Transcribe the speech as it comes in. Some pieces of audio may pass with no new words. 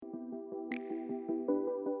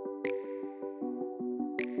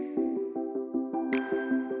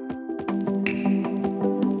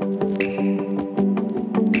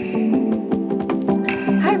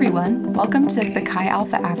Welcome to the Chi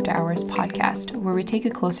Alpha After Hours podcast, where we take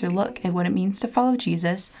a closer look at what it means to follow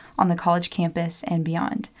Jesus on the college campus and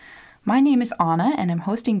beyond. My name is Anna, and I'm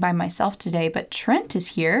hosting by myself today, but Trent is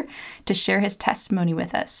here to share his testimony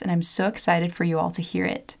with us, and I'm so excited for you all to hear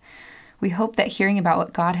it. We hope that hearing about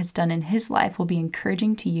what God has done in his life will be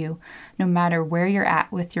encouraging to you, no matter where you're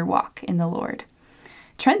at with your walk in the Lord.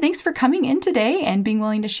 Trent, thanks for coming in today and being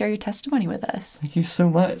willing to share your testimony with us. Thank you so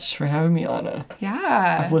much for having me, Anna.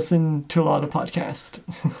 Yeah. I've listened to a lot of podcasts,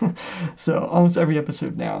 so almost every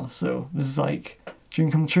episode now. So this is like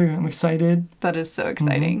dream come true. I'm excited. That is so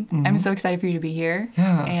exciting. I'm so excited for you to be here.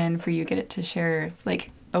 Yeah. And for you to get to share,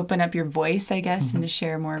 open up your voice, I guess, and to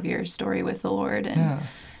share more of your story with the Lord and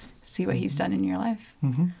see what he's done in your life.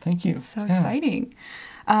 Thank you. It's so exciting.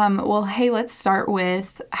 Well, hey, let's start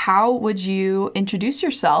with how would you introduce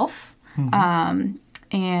yourself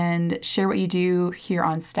and share what you do here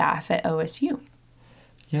on staff at OSU?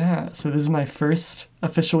 Yeah, so this is my first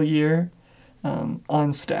official year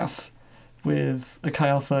on staff with the Chi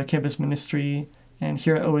Alpha campus ministry and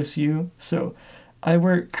here at OSU. So I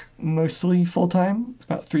work mostly full-time,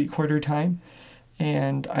 about 3/4 time,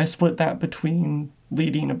 and I split that between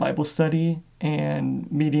leading a Bible study and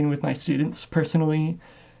meeting with my students personally,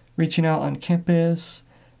 reaching out on campus,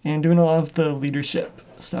 and doing a lot of the leadership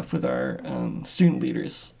stuff with our student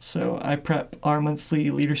leaders. So I prep our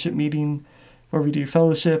monthly leadership meeting where we do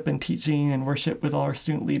fellowship and teaching and worship with all our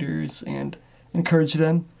student leaders and encourage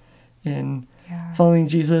them in following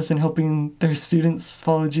Jesus and helping their students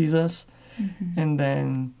follow Jesus. And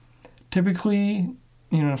then typically,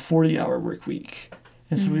 a 40-hour work week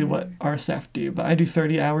is really what our staff do. But I do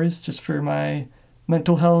 30 hours just for my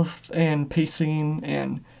mental health and pacing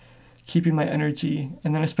and keeping my energy.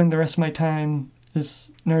 And then I spend the rest of my time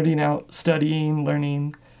just nerding out, studying,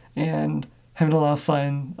 learning, and having a lot of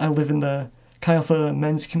fun. I live in the Chi Alpha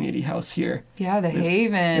men's community house here. Yeah, the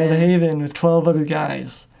Haven. Yeah, the Haven with 12 other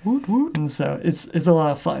guys. Woot, woot. And so it's a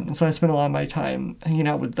lot of fun. And so I spend a lot of my time hanging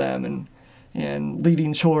out with them and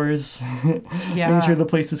leading chores, making sure the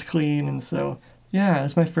place is clean. And so,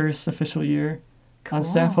 it's my first official year on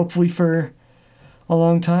staff, hopefully for a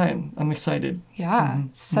long time. I'm excited. Yeah,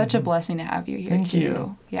 such a blessing to have you here. Thank too.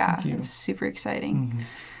 you. Yeah, Thank you. Super exciting.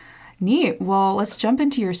 Neat. Well, let's jump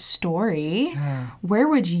into your story. Yeah. Where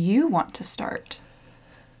would you want to start?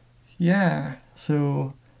 Yeah,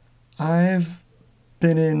 so I've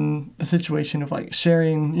been in a situation of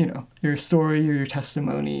sharing, your story or your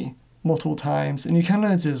testimony multiple times, and you kind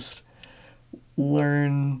of just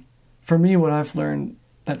learn. For me, what I've learned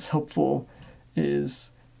that's helpful is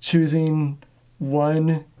choosing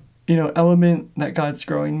one, element that God's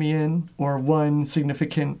growing me in, or one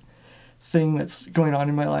significant thing that's going on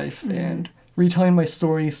in my life, and retelling my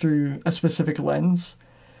story through a specific lens.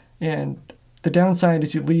 And the downside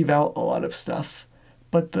is you leave out a lot of stuff,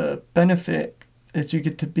 but the benefit is you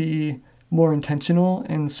get to be more intentional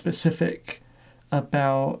and specific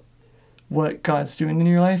about what God's doing in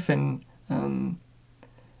your life and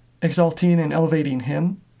exalting and elevating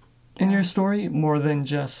him in your story more than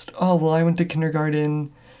just, I went to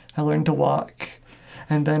kindergarten, I learned to walk,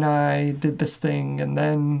 and then I did this thing, and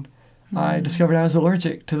then I discovered I was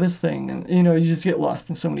allergic to this thing. And, you just get lost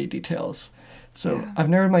in so many details. So I've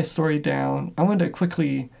narrowed my story down. I wanted to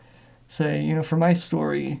quickly say, for my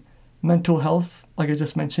story, mental health, like I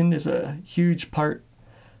just mentioned, is a huge part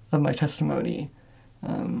of my testimony.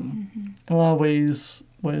 In a lot of ways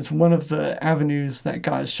was one of the avenues that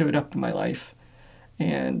God showed up in my life.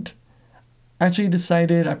 And I actually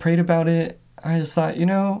decided, I prayed about it. I just thought,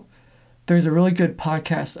 there's a really good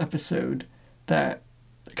podcast episode that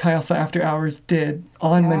Chi Alpha After Hours did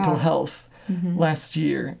on mental health last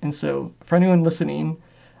year. And so for anyone listening,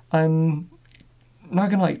 I'm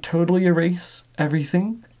not going to totally erase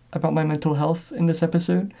everything about my mental health in this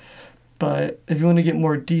episode. But if you want to get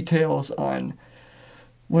more details on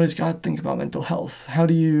what does God think about mental health, how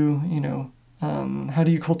do you, how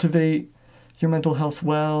do you cultivate your mental health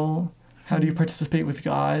well? How do you participate with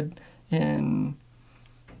God in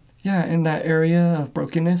that area of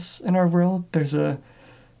brokenness in our world? There's a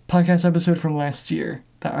podcast episode from last year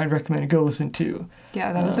that I'd recommend go listen to.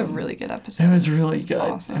 Yeah, that was a really good episode. It was really good.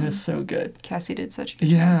 Awesome. It was so good. Cassie did such a good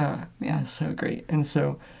job. Yeah, it was so great. And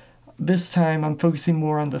so this time I'm focusing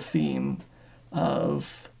more on the theme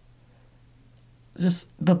of just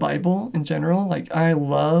the Bible in general. I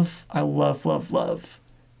love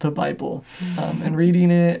the Bible and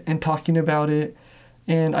reading it and talking about it.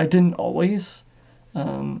 And I didn't always.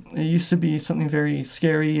 It used to be something very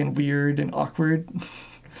scary and weird and awkward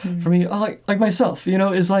for me. Like myself,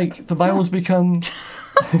 is the Bible's become,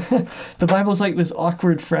 the Bible's like this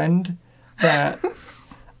awkward friend that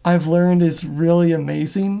I've learned is really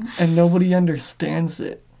amazing, and nobody understands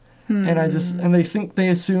it. And they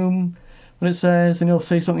assume what it says, and it'll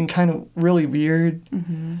say something kind of really weird,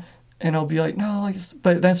 and I'll be like, no,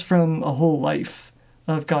 but that's from a whole life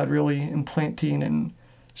of God really implanting and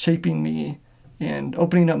shaping me and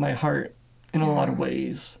opening up my heart in a lot of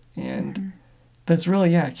ways. And that's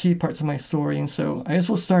really, key parts of my story. And so I guess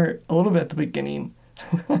we'll start a little bit at the beginning.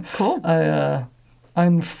 Cool.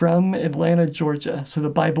 I'm from Atlanta, Georgia, so the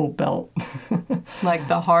Bible Belt. Like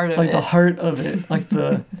the heart of it. Like the heart of it. Like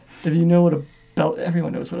if you know what a belt,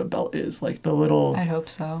 everyone knows what a belt is. Like the little... I'd hope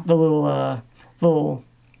so. The little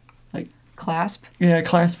clasp? Yeah,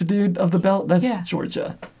 clasp dude of the belt. That's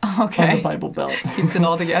Georgia. Okay. On the Bible Belt. Keeps it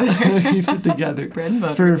all together. Keeps it together. Bread and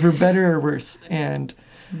butter. For better or worse. And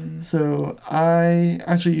so I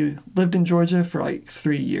actually lived in Georgia for like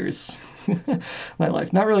 3 years. My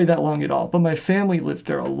life. Not really that long at all, but my family lived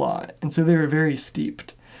there a lot. And so they were very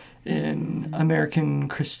steeped in American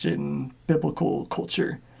Christian biblical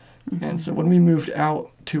culture. And so when we moved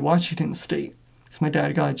out to Washington State, my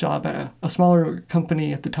dad got a job at a smaller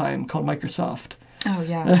company at the time called Microsoft. Oh,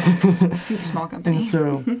 yeah. Super small company. And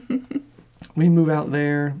so we move out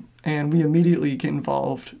there, and we immediately get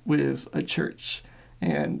involved with a church.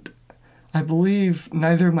 And I believe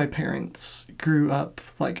neither of my parents grew up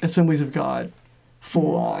like Assemblies of God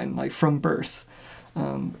full on, like from birth.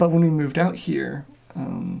 But when we moved out here,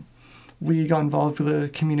 we got involved with a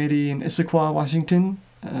community in Issaquah, Washington.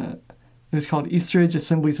 It was called Eastridge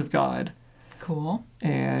Assemblies of God. Cool.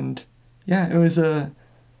 And it was a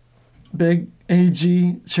big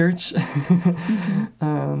AG church.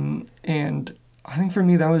 And I think for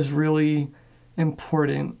me that was really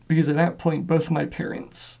important because at that point both my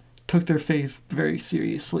parents took their faith very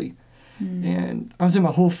seriously. And I was in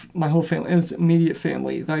my whole family, it was immediate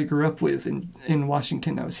family that I grew up with in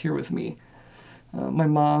Washington that was here with me. My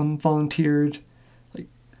mom volunteered like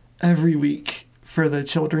every week for the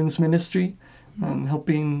children's ministry,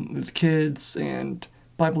 helping with kids and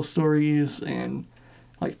Bible stories and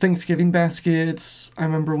like Thanksgiving baskets. I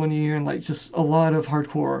remember one year and like just a lot of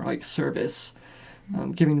hardcore like service,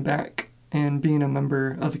 giving back and being a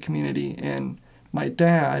member of the community. And my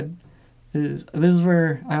dad this is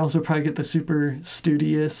where I also probably get the super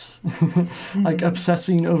studious, like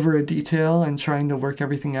obsessing over a detail and trying to work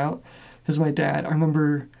everything out. Because my dad, I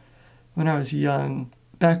remember when I was young,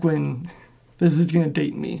 back when, this is going to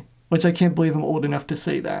date me, which I can't believe I'm old enough to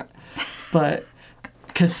say that, but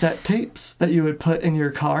cassette tapes that you would put in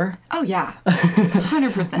your car. Oh, yeah.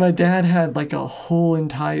 100%. My dad had like a whole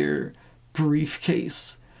entire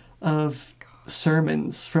briefcase of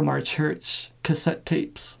sermons from our church, cassette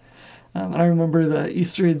tapes. And I remember the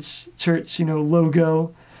Eastridge Church,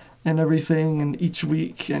 logo and everything, and each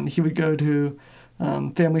week, and he would go to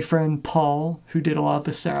family friend Paul, who did a lot of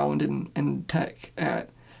the sound and tech at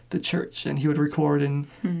the church, and he would record and,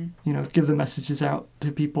 give the messages out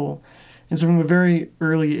to people. And so from a very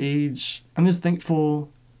early age, I'm just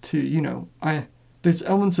thankful to, there's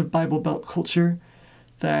elements of Bible Belt culture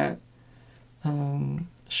that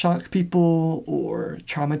shock people or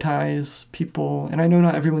traumatize people. And I know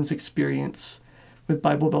not everyone's experience with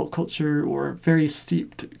Bible Belt culture or very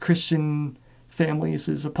steeped Christian families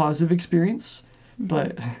is a positive experience,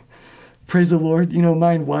 but praise the Lord,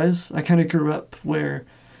 mine was. I kind of grew up where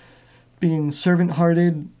being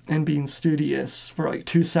servant-hearted and being studious were like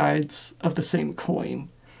two sides of the same coin.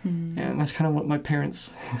 And that's kind of what my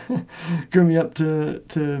parents grew me up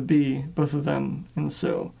to be, both of them. And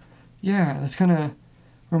so, that's kind of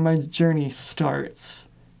where my journey starts.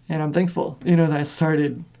 And I'm thankful, that I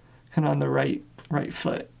started kind of on the right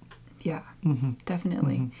foot. Yeah,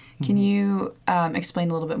 definitely. Can you explain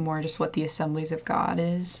a little bit more just what the Assemblies of God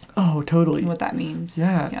is? Oh, totally. And what that means?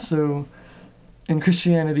 Yeah. So in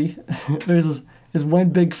Christianity, there's one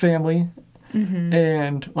big family.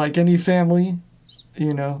 And like any family,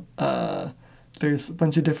 there's a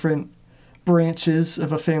bunch of different branches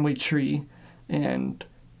of a family tree. And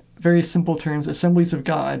very simple terms, Assemblies of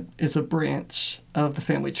God is a branch of the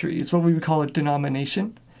family tree. It's what we would call a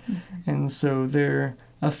denomination. And so they're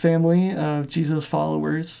a family of Jesus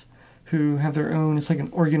followers who have their own, it's like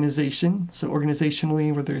an organization. So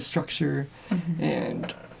organizationally, where there's structure,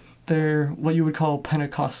 and they're what you would call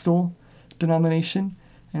Pentecostal denomination.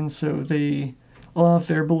 And so a lot of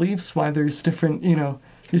their beliefs, why there's different,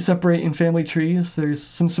 you separate in family trees, there's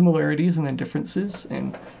some similarities and then differences.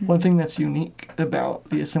 And one thing that's unique about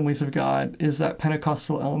the Assemblies of God is that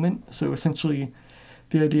Pentecostal element. So essentially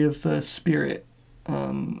the idea of the Spirit,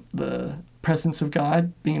 the presence of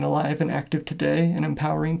God being alive and active today and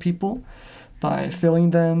empowering people by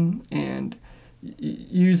filling them and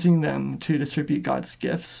using them to distribute God's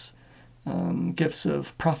gifts, gifts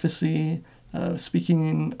of prophecy, speaking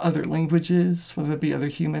in other languages, whether it be other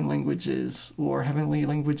human languages or heavenly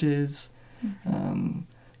languages,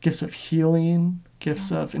 gifts of healing,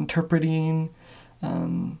 gifts of interpreting.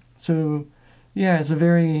 So, yeah, it's a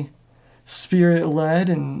very Spirit-led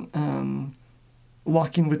and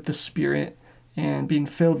walking with the Spirit and being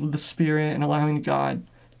filled with the Spirit and allowing God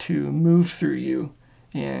to move through you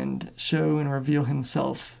and show and reveal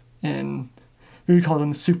himself in, we would call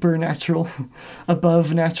them supernatural,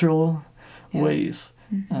 above natural ways.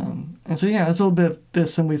 And so, yeah, it's a little bit of the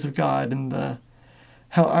assemblies of God and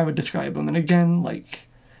how I would describe them. And again, like,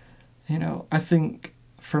 you know, I think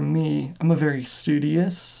for me, I'm a very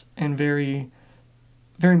studious and very,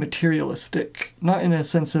 very materialistic, not in a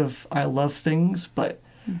sense of I love things, but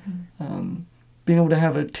being able to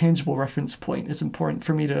have a tangible reference point is important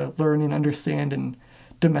for me to learn and understand and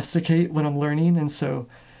domesticate what I'm learning. And so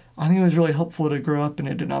I think it was really helpful to grow up in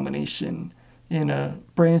a denomination, in a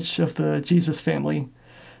branch of the Jesus family,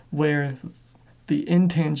 where the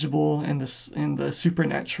intangible and the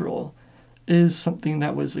supernatural is something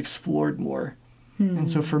that was explored more.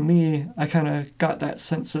 And so for me, I kind of got that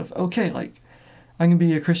sense of, okay, like, I can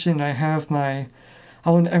be a Christian, I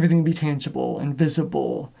want everything to be tangible and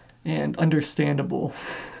visible and understandable.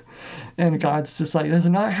 And God's just like, that's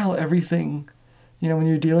not how everything, you know, when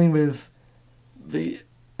you're dealing with the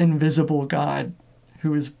invisible God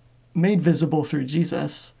who is made visible through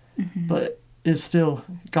Jesus, but is still,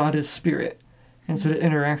 God is spirit. And so to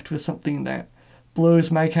interact with something that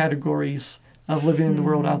blows my categories of living in the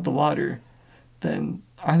world out the water, then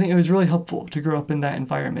I think it was really helpful to grow up in that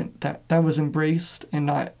environment that was embraced and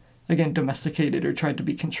not, again, domesticated or tried to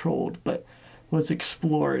be controlled, but was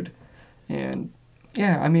explored. And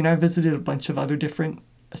yeah, I mean, I visited a bunch of other different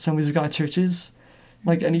Assemblies of God churches.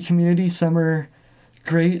 Like any community, some are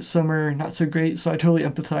great, some are not so great. So I totally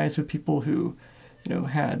empathize with people who, you know,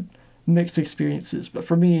 had mixed experiences. But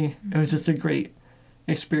for me, it was just a great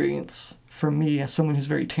experience for me as someone who's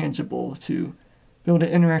very tangible to be able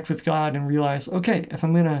to interact with God and realize, okay, if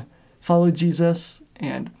I'm going to follow Jesus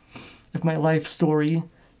and if my life story,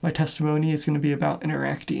 my testimony is going to be about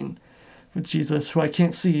interacting with Jesus, who I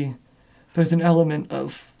can't see, there's an element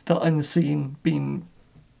of the unseen being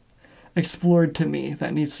explored to me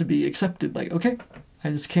that needs to be accepted. Like, okay,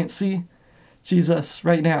 I just can't see Jesus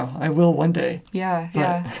right now. I will one day. Yeah.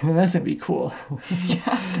 That's going to be cool.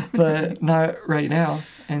 But not right now.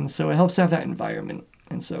 And so it helps to have that environment.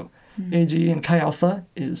 And so AG and Chi Alpha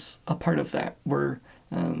is a part of that. We're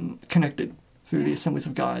connected through the Assemblies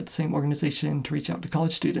of God, same organization, to reach out to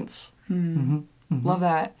college students. Love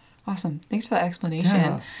that. Awesome. Thanks for that explanation.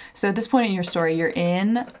 Yeah. So at this point in your story, you're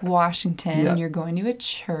in Washington and you're going to a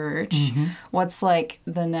church. What's like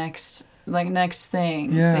the next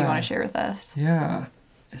thing that you want to share with us? Yeah.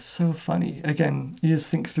 It's so funny. Again, you just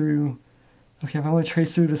think through, okay, if I want to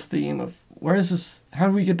trace through this theme of where is this, how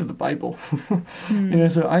do we get to the Bible? You know,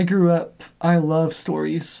 so I grew up, I love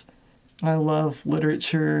stories. I love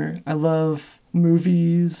literature. I love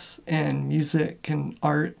movies and music and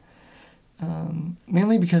art.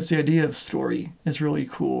 Mainly because the idea of story is really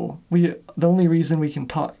cool. The only reason we can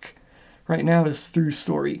talk right now is through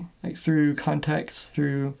story, like through context,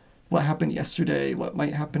 through what happened yesterday, what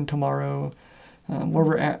might happen tomorrow, where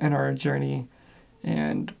we're at in our journey.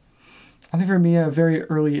 And I think for me, at a very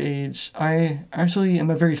early age, I actually am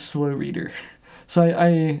a very slow reader. So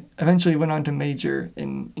I eventually went on to major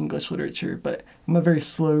in English literature, but I'm a very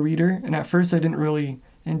slow reader. And at first, I didn't really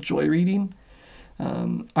enjoy reading.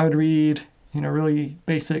 I would read, really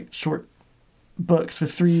basic short books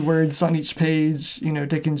with 3 words on each page,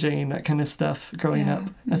 Dick and Jane, that kind of stuff growing up.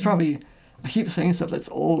 That's probably, I keep saying stuff that's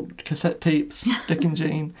old, cassette tapes, Dick and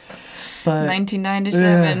Jane. But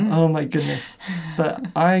 1997. Yeah, oh my goodness. But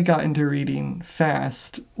I got into reading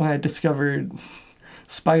fast when I discovered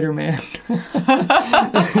Spider-Man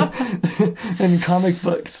and comic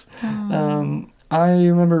books. I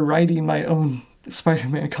remember writing my own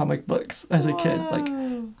Spider-Man comic books as a kid, like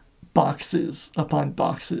boxes upon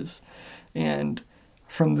boxes. And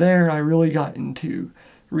from there, I really got into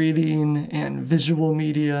reading and visual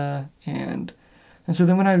media. And so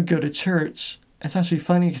then when I would go to church, it's actually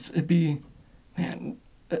funny because it'd be,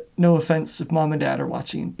 no offense if mom and dad are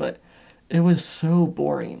watching, but it was so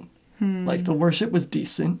boring. Like the worship was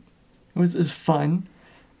decent. It was fun.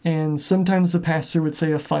 And sometimes the pastor would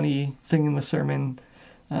say a funny thing in the sermon,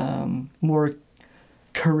 more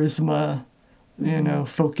charisma,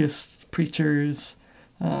 focused preachers,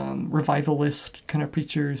 revivalist kind of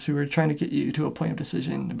preachers who were trying to get you to a point of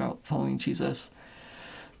decision about following Jesus.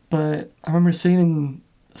 But I remember sitting in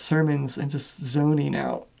sermons and just zoning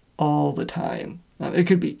out all the time. It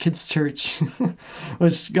could be kids' church,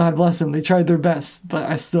 which God bless them, they tried their best, but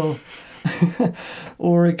I still,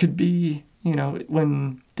 or it could be,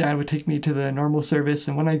 when Dad would take me to the normal service,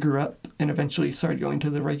 and when I grew up and eventually started going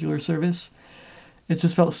to the regular service, it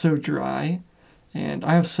just felt so dry. And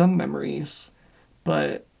I have some memories,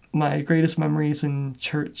 but my greatest memories in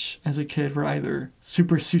church as a kid were either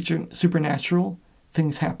supernatural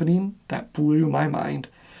things happening that blew my mind,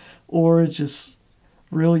 or just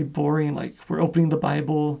really boring, like we're opening the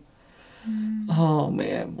Bible. Oh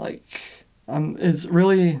man, it's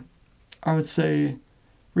really, I would say,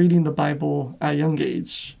 reading the Bible at a young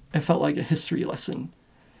age, it felt like a history lesson.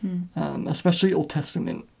 Especially Old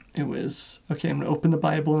Testament. It was, okay, I'm going to open the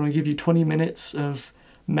Bible and I'll give you 20 minutes of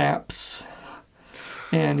maps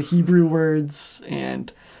and Hebrew words,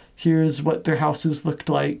 and here's what their houses looked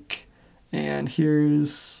like, and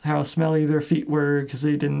here's how smelly their feet were because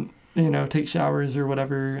they didn't, take showers or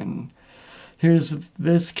whatever, and here's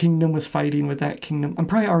this kingdom was fighting with that kingdom. I'm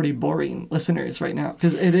probably already boring listeners right now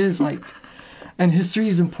because it is and history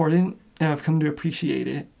is important and I've come to appreciate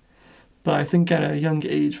it. But I think at a young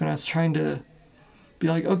age when I was trying to be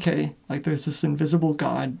like, okay, there's this invisible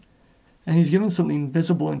God and he's given something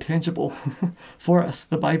visible and tangible for us,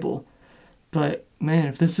 the Bible. But man,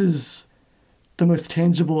 if this is the most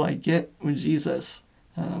tangible I get with Jesus,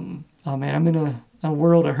 oh man, I'm in a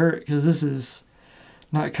world of hurt because this is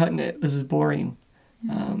not cutting it. This is boring.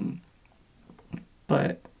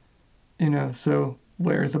 But, so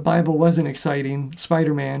where the Bible wasn't exciting,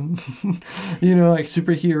 Spider-Man,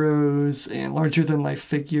 superheroes and larger-than-life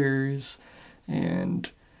figures. And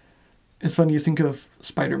it's funny, you think of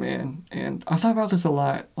Spider-Man, and I thought about this a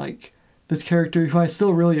lot, this character who I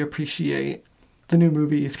still really appreciate. The new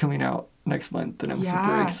movie is coming out next month, and I'm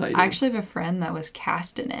super excited. I actually have a friend that was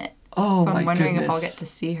cast in it. Oh, so I'm wondering if I'll get to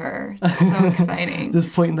see her. It's so exciting.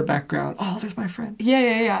 Just point in the background. Oh, there's my friend.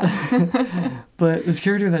 Yeah. But this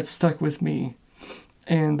character that stuck with me,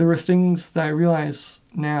 and there were things that I realize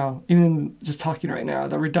now, even just talking right now,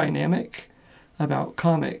 that were dynamic about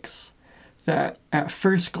comics that at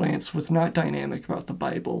first glance was not dynamic about the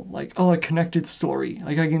Bible. A connected story.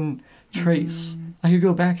 I can trace. I could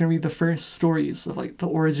go back and read the first stories of the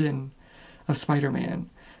origin of Spider-Man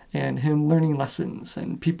and him learning lessons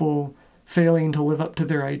and people failing to live up to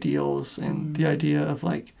their ideals and the idea of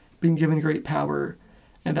being given great power,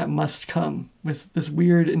 and that must come with this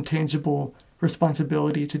weird intangible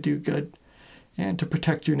responsibility to do good and to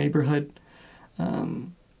protect your neighborhood.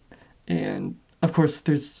 And of course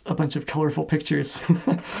there's a bunch of colorful pictures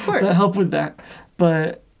that help with that.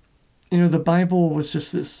 But the Bible was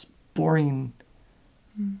just this boring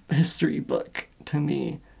history book to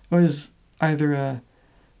me. It was either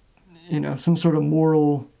some sort of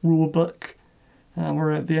moral rule book,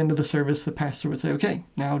 where at the end of the service, the pastor would say, okay,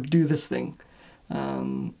 now do this thing.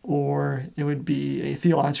 Or it would be a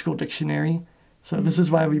theological dictionary. So this is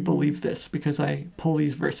why we believe this, because I pull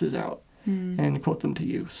these verses out and quote them to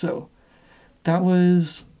you. So that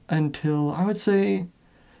was until, I would say,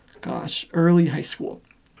 early high school.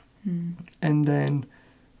 And then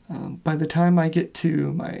by the time I get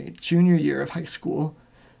to my junior year of high school,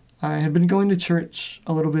 I had been going to church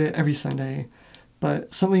a little bit every Sunday,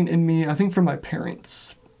 but something in me, I think from my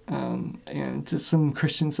parents and just some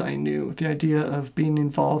Christians I knew, the idea of being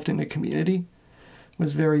involved in a community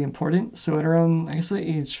was very important. So at around,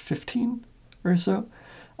 age 15 or so,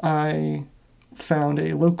 I found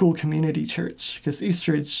a local community church because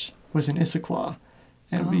Eastridge was in Issaquah,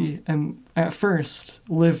 and we at first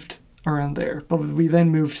lived around there, but we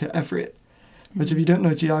then moved to Everett, which if you don't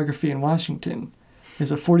know geography in Washington,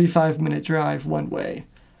 is a 45-minute drive one way.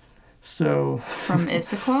 So from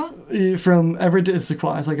Issaquah? From Everett to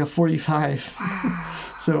Issaquah is a 45. Wow.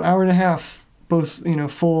 So hour and a half, both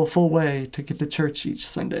full way to get to church each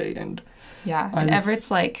Sunday. And Everett's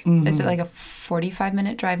is it a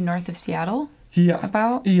 45-minute drive north of Seattle? Yeah.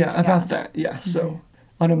 About that. Yeah. So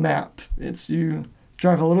on a map, it's you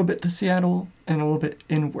drive a little bit to Seattle and a little bit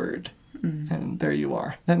inward. And there you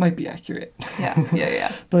are. That might be accurate.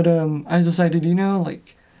 Yeah. But I decided, I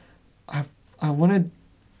want to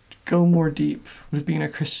go more deep with being a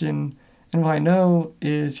Christian. And what I know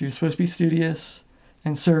is you're supposed to be studious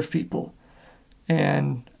and serve people.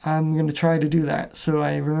 And I'm going to try to do that. So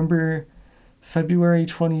I remember February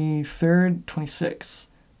 23rd, 26th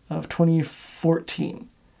of 2014,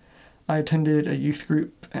 I attended a youth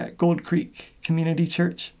group at Gold Creek Community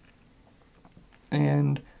Church.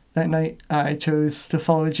 And that night, I chose to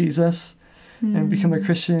follow Jesus and become a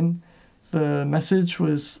Christian. The message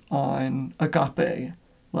was on agape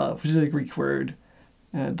love, which is a Greek word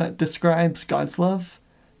that describes God's love,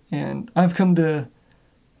 And I've come to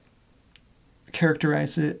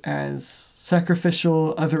characterize it as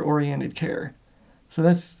sacrificial, other-oriented care. So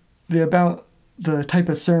that's about the type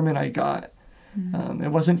of sermon I got.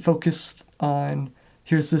 It wasn't focused on,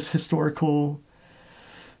 here's this historical,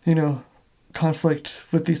 conflict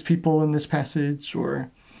with these people in this passage,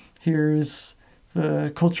 or here's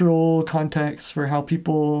the cultural context for how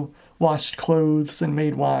people washed clothes and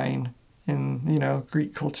made wine in,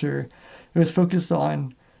 Greek culture. It was focused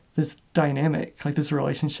on this dynamic, like this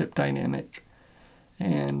relationship dynamic.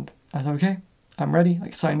 And I thought, okay, I'm ready.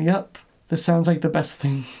 Like, sign me up. This sounds like the best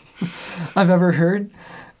thing I've ever heard.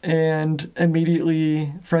 And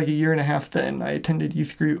immediately, for like a year and a half then, I attended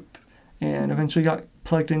youth group and eventually got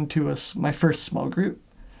plugged into my first small group.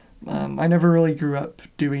 I never really grew up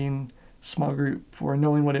doing small group or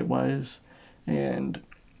knowing what it was. And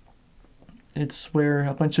it's where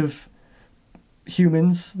a bunch of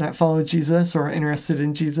humans that follow Jesus or are interested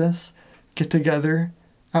in Jesus get together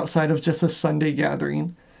outside of just a Sunday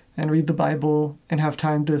gathering and read the Bible and have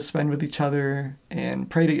time to spend with each other and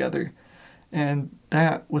pray together. And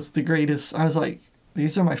that was the greatest. I was like,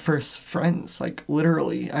 these are my first friends, like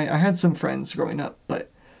literally. I had some friends growing up, but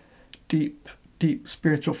deep, deep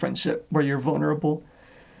spiritual friendship where you're vulnerable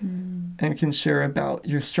and can share about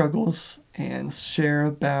your struggles and share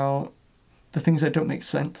about the things that don't make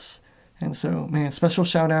sense. And so, man, special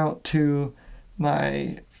shout out to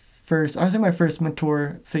I was in my first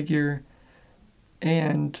mentor figure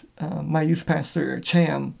and my youth pastor,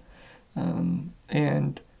 Cham,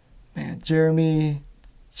 and man, Jeremy,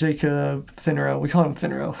 Jacob, Finro. We call him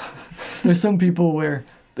Finro. There's some people where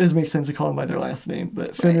this makes sense to call them by their last name,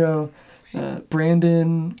 but Finro,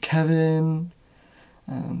 Brandon, Kevin,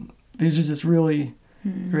 these are just really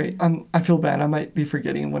great. I feel bad. I might be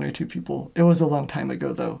forgetting one or two people. It was a long time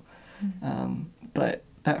ago, though. But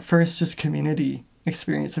that first just community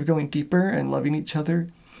experience of going deeper and loving each other.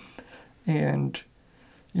 And,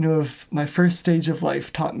 if my first stage of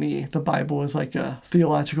life taught me the Bible is like a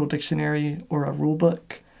theological dictionary or a rule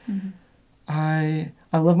book, I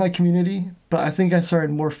love my community, but I think I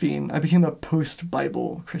started morphine. I became a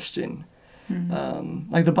post-Bible Christian.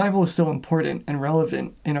 Like the Bible is still important and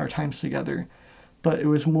relevant in our times together, but it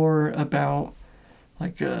was more about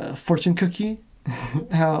like a fortune cookie.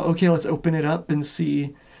 How, okay, let's open it up and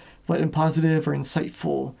see what a positive or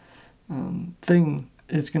insightful thing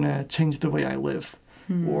is going to change the way I live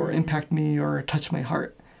or impact me or touch my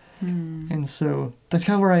heart. And so that's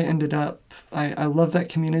kind of where I ended up. I love that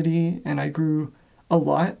community and I grew a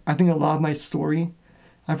lot. I think a lot of my story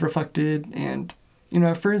I've reflected and,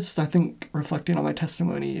 at first I think reflecting on my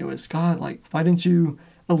testimony, it was, God, like, why didn't you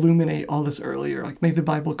illuminate all this earlier? Like, make the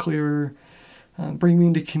Bible clearer, bring me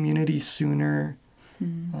into community sooner,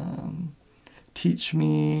 teach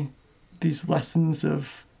me these lessons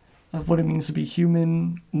of what it means to be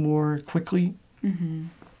human more quickly. And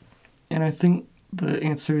I think the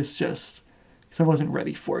answer is just because I wasn't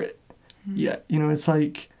ready for it yet. It's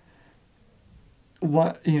like,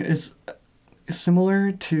 it's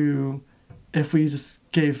similar to if we just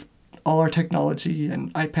gave all our technology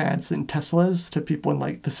and iPads and Teslas to people in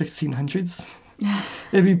like the 1600s.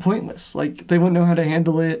 It'd be pointless. Like, they wouldn't know how to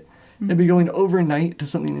handle it. It'd be going overnight to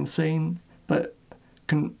something insane. But,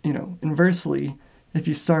 inversely, if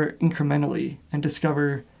you start incrementally and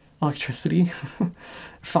discover electricity,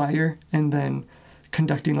 fire, and then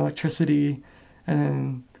conducting electricity, and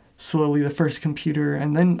then slowly the first computer,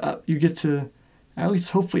 and then you get to at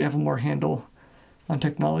least hopefully have a more handle on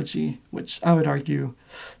technology, which I would argue,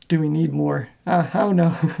 do we need more? I don't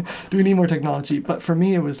know. Do we need more technology? But for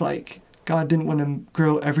me, it was like, God didn't want to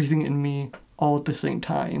grow everything in me all at the same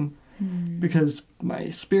time because my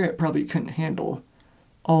spirit probably couldn't handle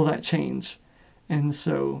all that change. And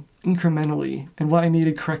so incrementally, and what I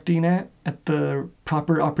needed correcting at the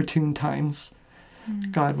proper opportune times,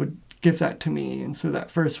 God would give that to me. And so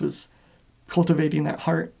that first was cultivating that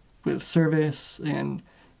heart with service and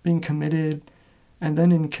being committed, and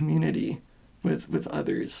then in community with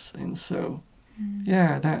others. And so,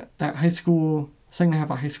 yeah, that high school, second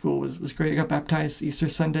half of high school was great. I got baptized Easter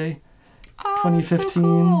Sunday, 2015. So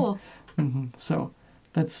cool. So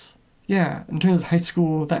that's, yeah, in terms of high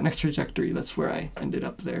school, that next trajectory, that's where I ended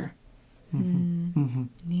up there.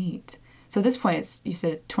 Neat. So at this point, you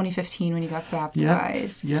said 2015 when you got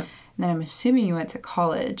baptized. Yep. And then I'm assuming you went to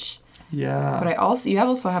college. Yeah. But you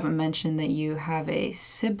also haven't mentioned that you have a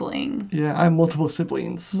sibling. Yeah, I have multiple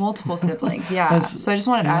siblings. Yeah. So I just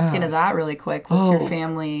wanted to ask into that really quick. What's your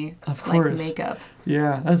family makeup?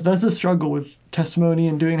 Yeah, that's the struggle with testimony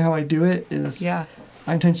and doing how I do it is I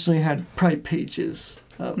intentionally had private pages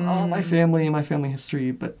of all my family and my family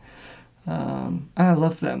history, but I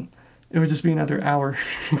love them. It would just be another hour.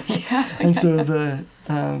 Yeah. And so the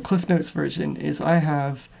Cliff Notes version is I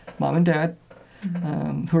have mom and dad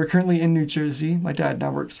who are currently in New Jersey. My dad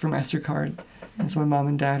now works for MasterCard. And so my mom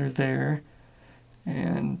and dad are there.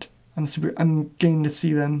 And I'm getting to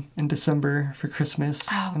see them in December for Christmas.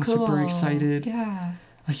 Oh, I'm cool. super excited. Yeah.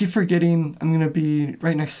 I keep forgetting I'm going to be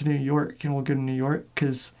right next to New York, and we'll go to New York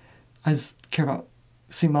because I just care about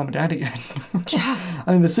seeing mom and dad again. Yeah.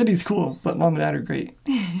 I mean, the city's cool, but mom and dad are great.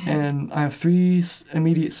 And I have 3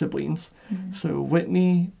 immediate siblings. So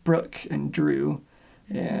Whitney, Brooke, and Drew.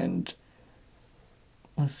 And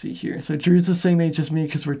let's see here. So Drew's the same age as me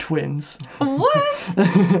because we're twins. What?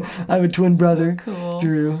 I have a twin brother, Cool.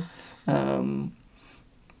 Drew.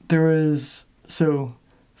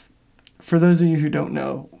 For those of you who don't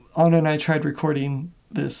know, Anna and I tried recording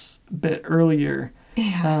this bit earlier.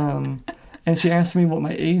 Yeah. And she asked me what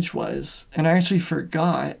my age was, and I actually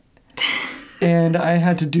forgot. And I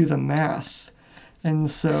had to do the math. And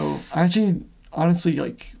so I actually, honestly,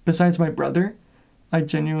 like, besides my brother, I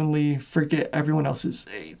genuinely forget everyone else's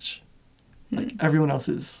age. Like, everyone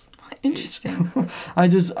else's. Interesting.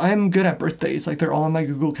 I'm good at birthdays. Like, they're all on my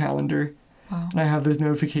Google Calendar. Wow. And I have those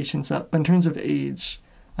notifications up. But in terms of age,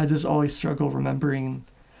 I just always struggle remembering.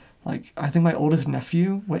 Like, I think my oldest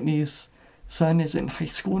nephew, Whitney's son, is in high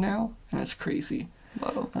school now. And that's crazy.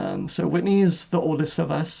 Whoa. So Whitney is the oldest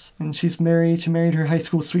of us. And she's married. She married her high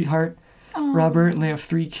school sweetheart, Aw. Robert. And they have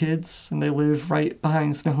 3 kids. And they live right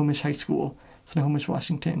behind Snohomish High School, Snohomish,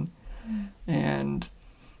 Washington. And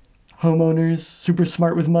homeowners, super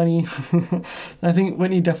smart with money. I think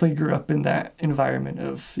Whitney definitely grew up in that environment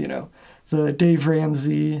of, the Dave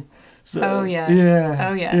Ramsey. Oh, yes. Yeah.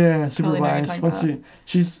 Oh, yes. Yeah, super Totally know what you're wise. talking about.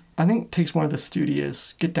 She's, I think, takes more of the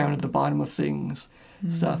studious, get down to the bottom of things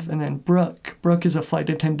stuff. And then Brooke is a flight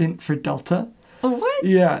attendant for Delta. What?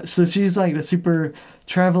 Yeah, so she's like the super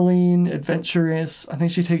traveling, adventurous. I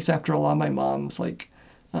think she takes after a lot of my mom's, like,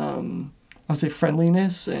 I would say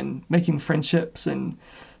friendliness and making friendships and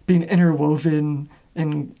being interwoven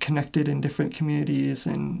and connected in different communities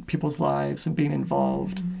and people's lives and being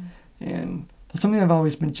involved. And that's something I've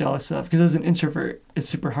always been jealous of because as an introvert, it's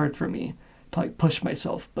super hard for me to like push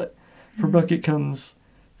myself. But for Brooke, it comes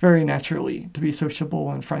very naturally to be sociable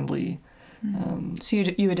and friendly. So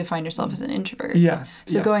you would define yourself as an introvert. Yeah.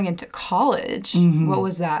 So yeah. going into college, what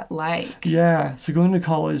was that like? Yeah, so going to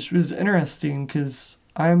college was interesting because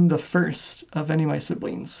I'm the first of any of my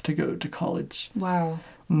siblings to go to college. Wow.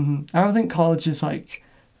 I don't think college is like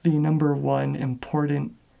the number one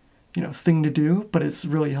important, thing to do, but it's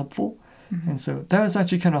really helpful. And so that was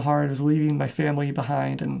actually kind of hard. I was leaving my family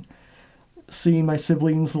behind and seeing my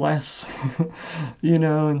siblings less,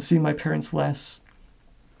 and seeing my parents less.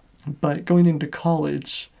 But going into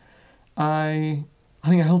college, I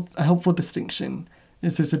think a helpful distinction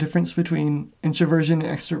is there's a difference between introversion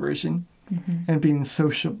and extroversion and being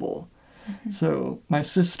sociable. So my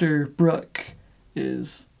sister, Brooke,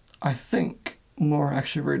 is, I think, more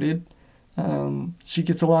extroverted. She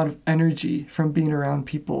gets a lot of energy from being around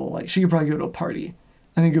people. Like, she could probably go to a party,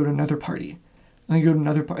 and then go to another party, and then go to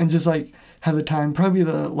another party, and just, like, have the time, probably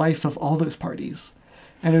the life of all those parties.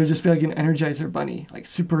 And it would just be like an Energizer bunny, like,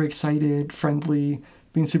 super excited, friendly,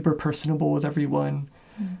 being super personable with everyone.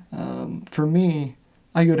 For me,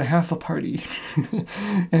 I go to half a party,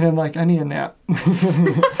 and I'm like, I need a nap.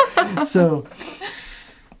 So,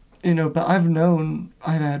 but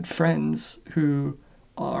I've had friends who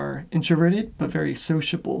are introverted but very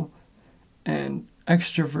sociable and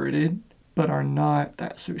extroverted but are not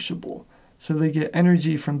that sociable. So they get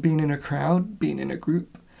energy from being in a crowd, being in a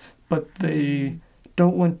group, but they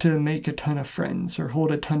don't want to make a ton of friends or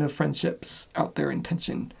hold a ton of friendships out there in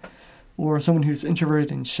tension. Or someone who's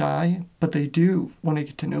introverted and shy, but they do want to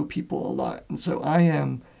get to know people a lot. And so I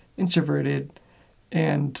am introverted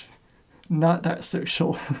and not that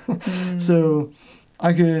social. So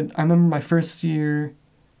I remember my first year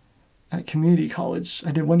at community college.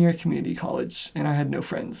 I did 1 year at community college and I had no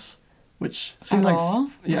friends, which seemed At like all?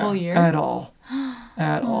 The whole year? At all.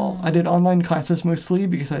 At all. I did online classes mostly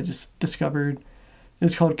because I just discovered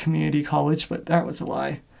it's called community college, but that was a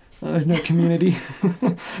lie. There's no community.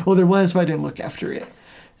 Well, there was, but I didn't look after it.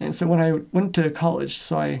 And so when I went to college,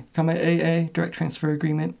 so I got my AA, direct transfer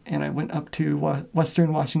agreement, and I went up to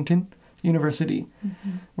Western Washington University,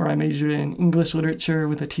 where I majored in English literature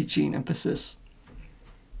with a teaching emphasis.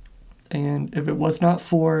 And if it was not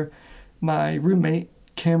for my roommate,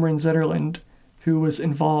 Cameron Zetterland, who was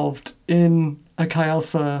involved in a Chi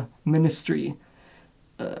Alpha ministry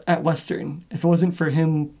at Western, if it wasn't for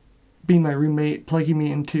him being my roommate, plugging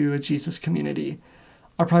me into a Jesus community,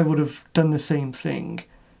 I probably would have done the same thing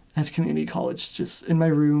as community college, just in my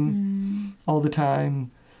room all the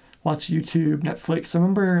time, watch YouTube, Netflix. I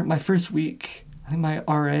remember my first week, I think my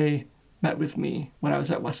RA met with me when I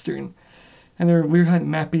was at Western, and we were kind of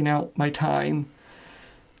mapping out my time,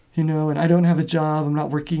 and I don't have a job. I'm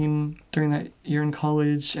not working during that year in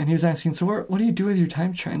college. And he was asking, so what do you do with your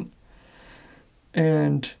time, Trent?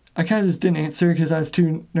 And I kind of just didn't answer because I was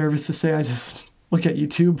too nervous to say. I just look at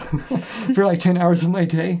YouTube for like 10 hours of my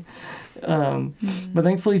day. But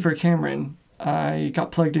thankfully for Cameron, I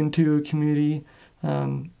got plugged into a community,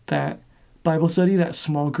 that Bible study, that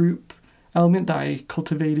small group element that I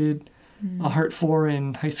cultivated a heart for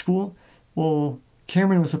in high school. Well,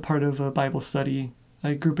 Cameron was a part of a Bible study,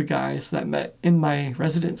 a group of guys that met in my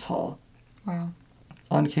residence hall. Wow.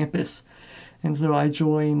 On campus. And so I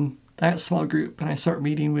joined that small group, and I start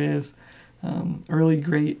meeting with really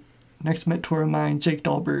great next mentor of mine, Jake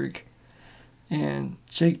Dahlberg. And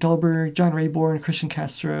Jake Dahlberg, John Rayborn, Christian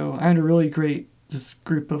Castro. I had a really great just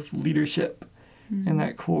group of leadership in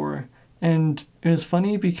that core. And it was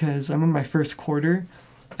funny because I remember my first quarter,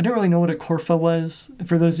 I didn't really know what a Corfa was.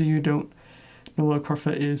 For those of you who don't know what a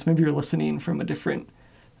Corfa is, maybe you're listening from a different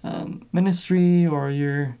ministry, or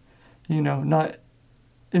you're, not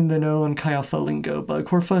in the know on Chi Alpha lingo, but a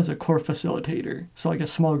Corfa is a core facilitator. So like a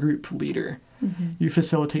small group leader. You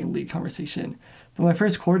facilitate and lead conversation. But my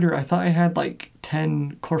first quarter, I thought I had like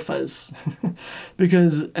 10 Corfas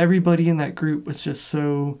because everybody in that group was just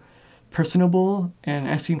so personable and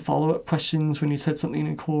asking follow-up questions when you said something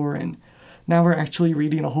in core. And now we're actually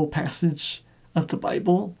reading a whole passage of the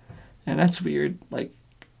Bible, and that's weird.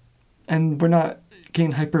 And we're not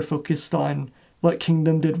getting hyper-focused on what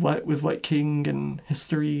kingdom did what with what king and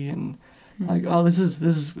history and oh, this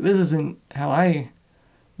isn't how I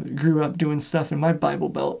grew up doing stuff in my Bible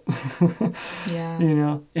Belt.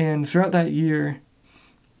 Yeah. And throughout that year,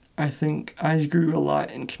 I think I grew a lot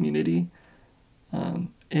in community,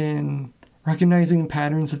 in recognizing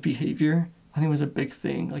patterns of behavior. I think was a big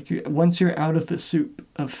thing. Once you're out of the soup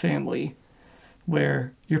of family,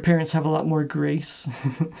 where your parents have a lot more grace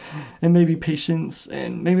and maybe patience,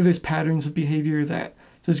 and maybe there's patterns of behavior that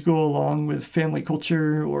just go along with family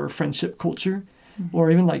culture or friendship culture, or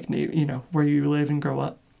even where you live and grow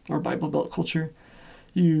up, or Bible Belt culture.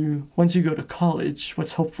 Once you go to college,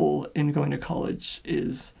 what's helpful in going to college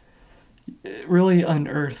is it really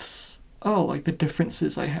unearths, the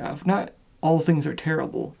differences I have. Not all things are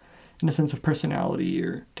terrible in the sense of personality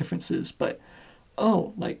or differences, but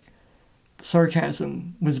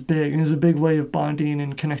sarcasm was big. It was a big way of bonding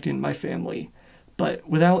and connecting my family. But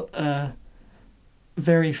without a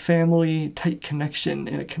very family tight connection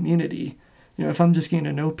in a community, if I'm just getting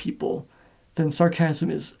to know people, then sarcasm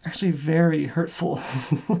is actually very hurtful.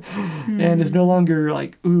 And it's no longer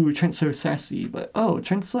like, ooh, Trent's so sassy, but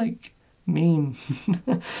Trent's mean.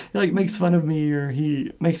 He makes fun of me, or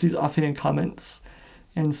he makes these offhand comments.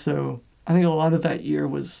 And so I think a lot of that year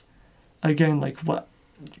was, again, what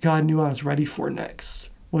God knew I was ready for next,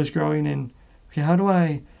 was growing in, okay, how do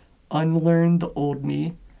I unlearn the old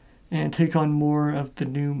me and take on more of the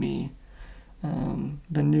new me,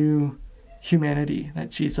 the new humanity that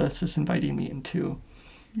Jesus is inviting me into.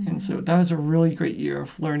 And so that was a really great year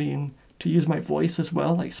of learning to use my voice as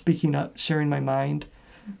well, speaking up, sharing my mind.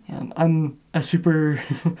 I'm a super,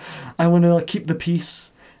 I want to keep the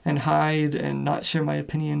peace and hide and not share my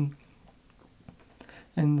opinion.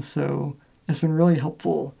 And so it's been really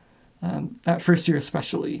helpful, that first year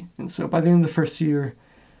especially. And so by the end of the first year,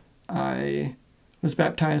 I was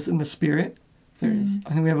baptized in the Spirit. I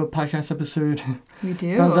think we have a podcast episode we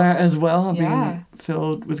do about that as well, being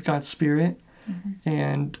filled with God's Spirit.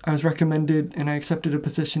 And I was recommended, and I accepted a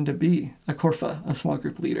position to be a Corfa, a small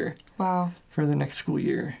group leader. Wow. For the next school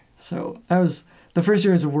year. So that was, the first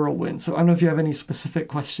year was a whirlwind. So I don't know if you have any specific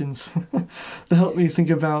questions to help me think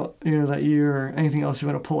about, that year, or anything else you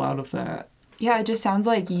want to pull out of that. Yeah, it just sounds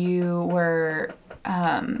like you were,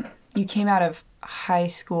 you came out of high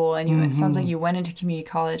school, and it sounds like you went into community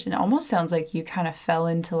college, and it almost sounds like you kind of fell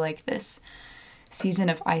into this season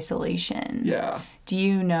of isolation. Yeah. Do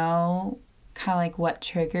you know kind of what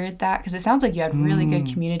triggered that? Because it sounds like you had really good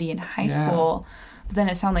community in high school, but then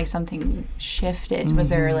it sounded like something shifted. Was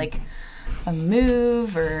there a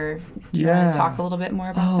move, or do you want to talk a little bit more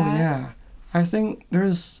about that? Yeah. I think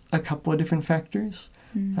there's a couple of different factors.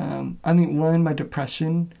 I think one, my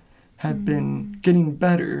depression had been getting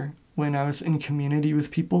better when I was in community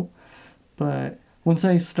with people. But once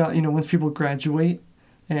I start, once people graduate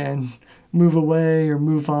and move away or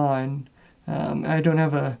move on, I don't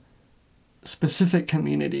have a specific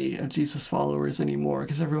community of Jesus followers anymore,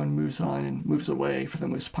 because everyone moves on and moves away for the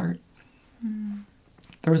most part.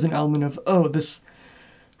 There was an element of, this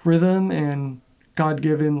rhythm and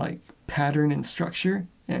God-given like pattern and structure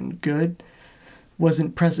and good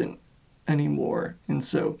wasn't present anymore. And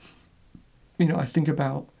so, I think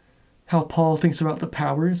about how Paul thinks about the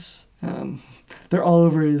powers. They're all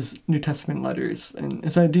over his New Testament letters. And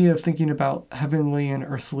this idea of thinking about heavenly and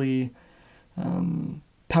earthly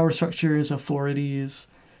power structures, authorities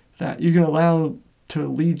that you can allow to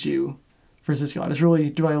lead you versus God is really,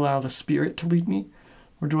 do I allow the Spirit to lead me?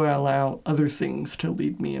 Or do I allow other things to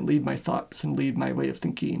lead me and lead my thoughts and lead my way of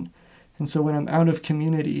thinking? And so when I'm out of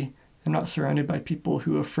community, I'm not surrounded by people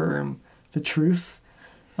who affirm the truth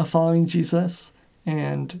of following Jesus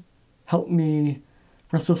and help me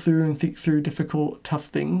wrestle through and think through difficult, tough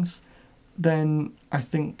things, then I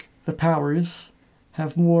think the powers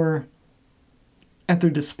have more at their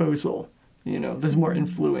disposal. There's more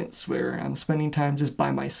influence where I'm spending time just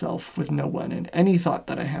by myself with no one, and any thought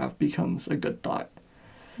that I have becomes a good thought,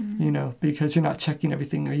 because you're not checking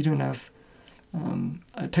everything, or you don't have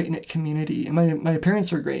a tight-knit community. And my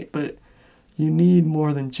parents are great, but you need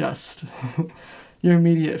more than just your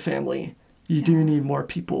immediate family. You do need more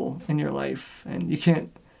people in your life, and you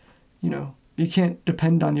can't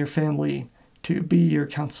depend on your family to be your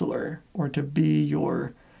counselor or to be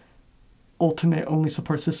your ultimate only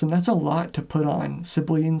support system. That's a lot to put on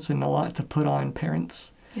siblings and a lot to put on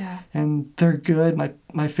parents. Yeah. And they're good.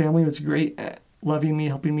 My family was great at loving me,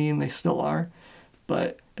 helping me, and they still are.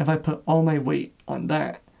 But if I put all my weight on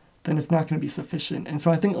that, then it's not going to be sufficient. And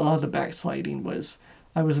so I think a lot of the backsliding was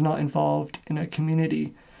I was not involved in a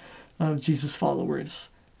community of Jesus followers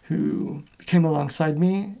who came alongside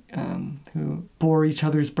me, who bore each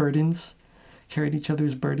other's burdens, carried each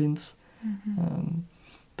other's burdens. Mm-hmm.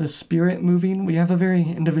 The Spirit moving, we have a very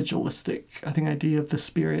individualistic, I think, idea of the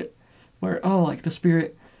Spirit where, the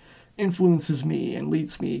Spirit influences me and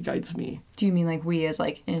leads me, guides me. Do you mean like we as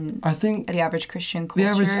like I think the average Christian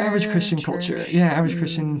culture? The average Christian culture. Yeah, average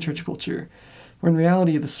Christian church culture. Where in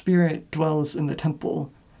reality, the Spirit dwells in the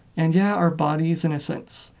temple. And our bodies, in a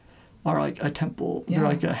sense, are like a temple. Yeah. They're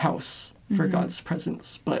like a house for God's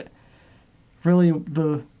presence. But really,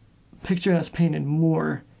 the picture that's painted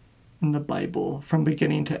more in the Bible from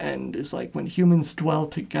beginning to end is like when humans dwell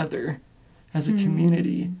together as a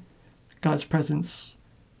community, God's presence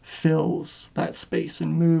fills that space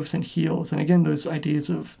and moves and heals. And again, those ideas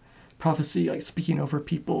of prophecy, like speaking over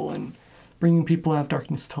people and bringing people out of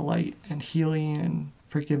darkness to light and healing and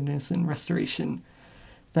forgiveness and restoration,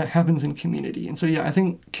 that happens in community. And so, I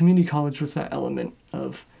think community college was that element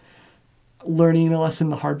of learning a lesson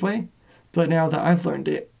the hard way. But now that I've learned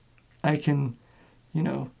it, I can,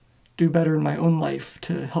 do better in my own life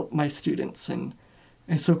to help my students. And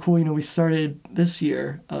it's so cool, we started this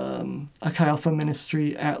year a Chi Alpha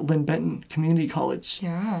ministry at Lynn Benton Community College.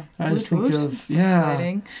 Yeah. I just think of,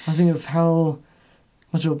 exciting. I think of how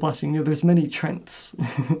much of a blessing. There's many Trents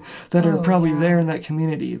that are probably there in that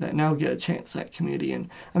community that now get a chance at community. And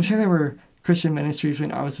I'm sure there were Christian ministries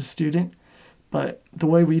when I was a student, but the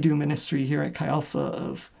way we do ministry here at Chi Alpha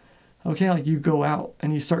of, you go out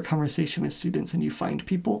and you start conversation with students and you find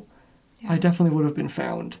people. I definitely would have been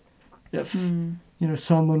found if,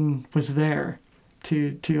 someone was there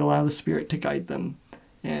to allow the Spirit to guide them.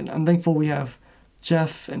 And I'm thankful we have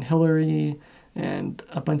Jeff and Hillary and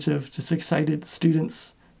a bunch of just excited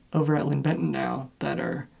students over at Lynn Benton now that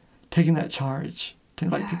are taking that charge to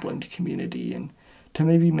invite people into community and to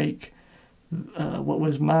maybe make what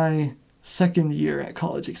was my second year at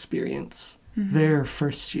college experience their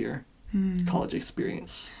first year college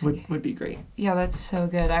experience would be great. Yeah, that's so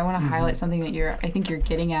good. I want to highlight something that I think you're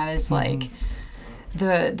getting at is like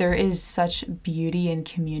there is such beauty in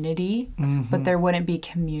community, but there wouldn't be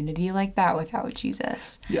community like that without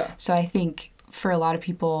Jesus. Yeah. So I think for a lot of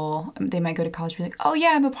people, they might go to college and be like, oh yeah,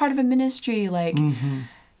 I'm a part of a ministry. Like,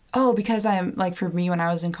 oh, because I'm like, for me, when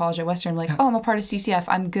I was in college at Western, I'm like, oh, I'm a part of CCF.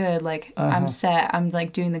 I'm good. Like, I'm set. I'm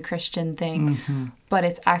like doing the Christian thing. But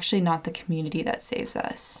it's actually not the community that saves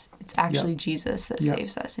us. It's actually Jesus that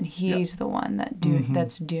saves us. And he's the one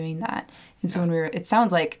that's doing that. And so it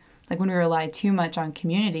sounds like when we rely too much on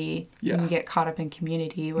community, and we get caught up in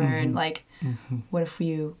community where what if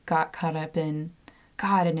you got caught up in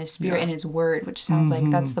God and his Spirit and his word, which sounds like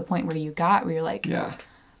that's the point where you're like,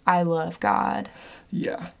 I love God.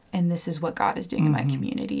 Yeah. And this is what God is doing in my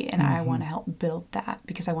community. And I want to help build that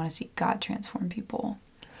because I want to see God transform people.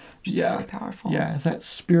 Which is really powerful. Yeah, it's that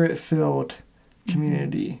Spirit-filled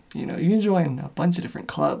community. You can join a bunch of different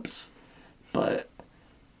clubs, but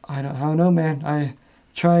I don't know, man. I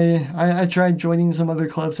tried joining some other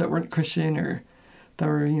clubs that weren't Christian or that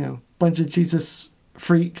were, a bunch of Jesus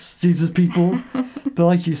freaks, Jesus people. But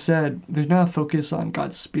like you said, there's not a focus on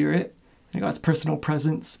God's Spirit and God's personal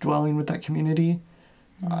presence dwelling with that community.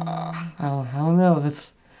 I don't know.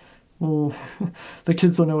 That's, well, the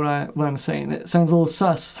kids don't know what I'm saying. It sounds a little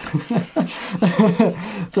sus.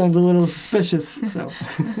 Sounds a little suspicious. So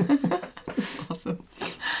Awesome.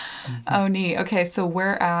 Oh, neat. Okay, so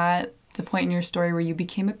we're at the point in your story where you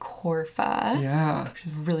became a Corpha. Yeah. Which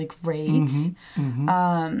is really great.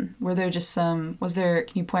 Were there just can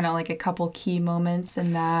you point out like a couple key moments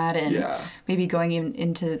in that, and maybe going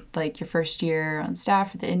into like your first year on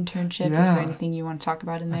staff for the internship? Is there anything you want to talk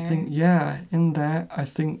about in there? In that, I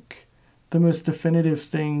think the most definitive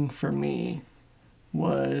thing for me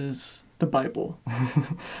was the Bible.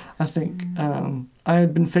 I think I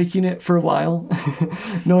had been faking it for a while,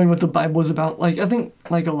 knowing what the Bible was about. Like, I think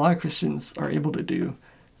like a lot of Christians are able to do,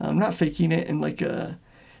 not faking it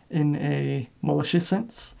in a malicious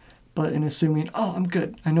sense, but in assuming, oh, I'm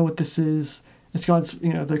good. I know what this is. It's God's,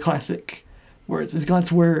 the classic words. It's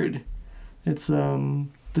God's word. It's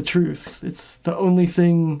the truth. It's the only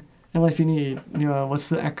thing in life you need. What's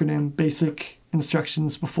the acronym? Basic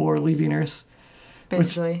instructions before leaving Earth.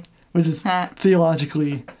 Basically. Which is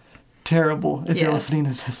theologically terrible if you're listening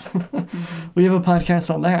to this. We have a podcast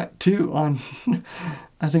on that too,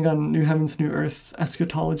 I think on New Heavens, New Earth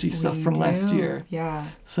eschatology stuff from last year. Yeah.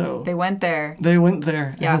 So they went there.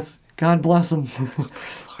 Yeah. God bless them.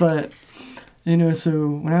 But, so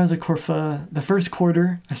when I was at Corpha, the first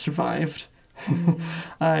quarter I survived.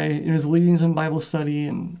 I was leading some Bible study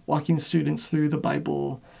and walking students through the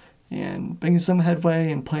Bible and making some headway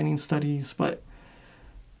and planning studies, but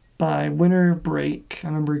by winter break, I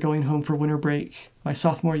remember going home for winter break my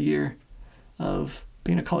sophomore year of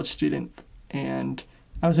being a college student, and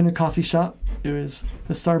I was in a coffee shop. It was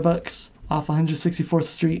the Starbucks off 164th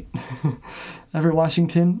Street, Everett,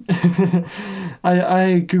 Washington.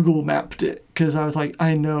 I Google mapped it because I was like,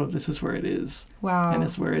 I know this is where it is. Wow. And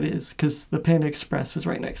it's where it is because the Panda Express was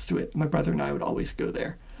right next to it. My brother and I would always go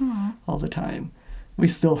there all the time. We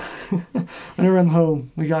still, whenever I'm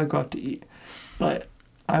home, we gotta go out to eat. But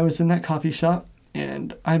I was in that coffee shop,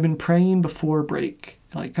 and I've been praying before break,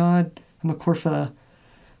 like, God, I'm a Corpha.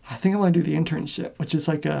 I think I want to do the internship, which is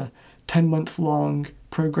like a 10-month-long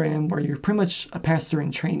program where you're pretty much a pastor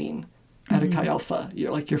in training at a Chi Alpha.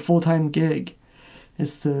 You're like, your full-time gig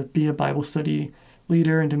is to be a Bible study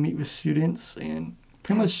leader and to meet with students and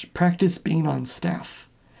pretty much practice being on staff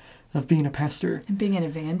of being a pastor. And being an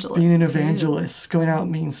evangelist. Going out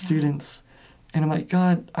and meeting students. And I'm like,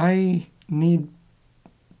 God, I need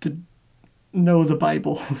to know the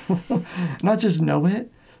Bible. Not just know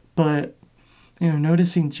it, but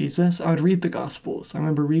noticing Jesus. I would read the Gospels. I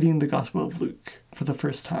remember reading the Gospel of Luke for the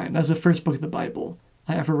first time. That was the first book of the Bible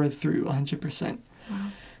I ever read through 100%. Wow.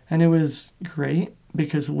 And it was great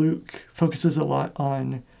because Luke focuses a lot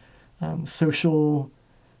on social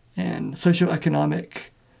and socioeconomic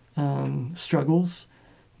struggles.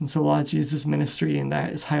 And so a lot of Jesus' ministry in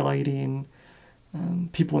that is highlighting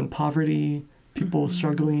people in poverty, people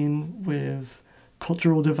struggling with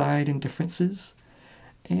cultural divide and differences.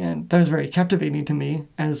 And that was very captivating to me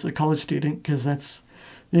as a college student because that's,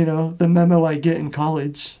 the memo I get in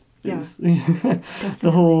college is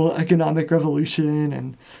the whole economic revolution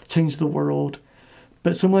and change the world.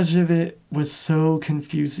 But so much of it was so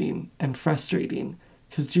confusing and frustrating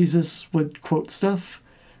because Jesus would quote stuff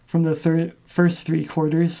from the first 3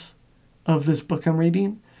 quarters of this book I'm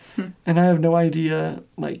reading. And I have no idea,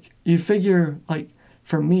 you figure,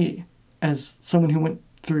 for me, as someone who went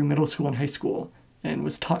through middle school and high school and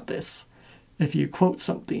was taught this, if you quote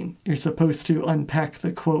something, you're supposed to unpack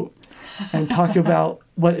the quote and talk about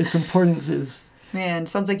what its importance is. Man,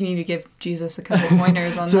 sounds like you need to give Jesus a couple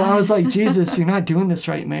pointers on that. So I was like, Jesus, you're not doing this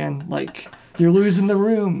right, man. You're losing the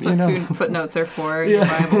room. That's what footnotes are for in your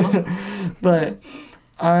Bible. But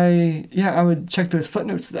I would check those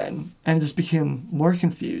footnotes then and just became more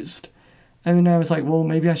confused. And then I was like, well,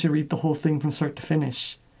 maybe I should read the whole thing from start to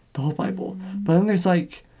finish, the whole Bible. But then there's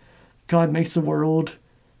God makes the world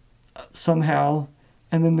somehow,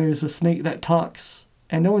 and then there's a snake that talks,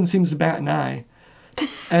 and no one seems to bat an eye.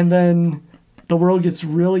 And then the world gets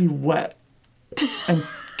really wet and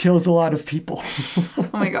kills a lot of people. Oh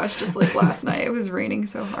my gosh, just like last night, it was raining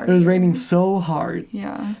so hard. It was raining so hard.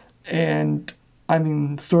 Yeah. And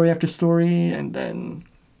story after story, and then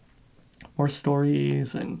more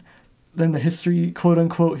stories, and then the history, quote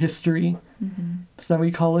unquote history. That's that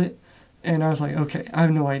we call it. And I was like, okay, I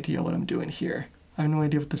have no idea what I'm doing here. I have no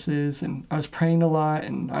idea what this is. And I was praying a lot,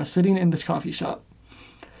 and I was sitting in this coffee shop.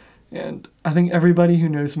 And I think everybody who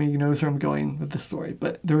knows me knows where I'm going with the story.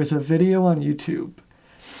 But there was a video on YouTube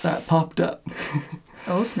that popped up.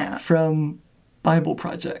 Oh, snap. From Bible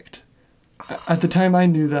Project. At the time I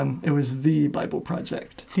knew them, it was The Bible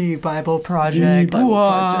Project. The Bible Project. The Bible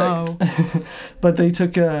Wow. Project. But they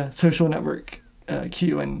took a social network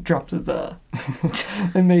Q and dropped the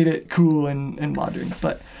and made it cool and modern.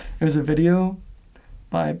 But it was a video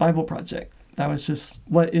by Bible Project. That was just,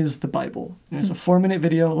 what is the Bible? It was a 4-minute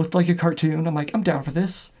video. It looked like a cartoon. I'm like, I'm down for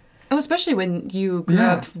this. Oh, especially when you grew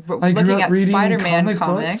up I grew looking up at reading Spider-Man comic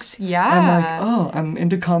comics. books. Yeah. I'm like, oh, I'm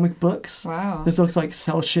into comic books. Wow. This looks like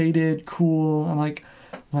cel-shaded, cool. I'm like,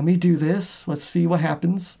 let me do this. Let's see what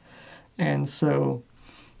happens. And so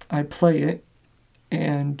I play it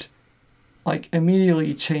and like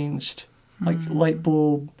immediately changed. Like light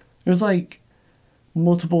bulb. It was like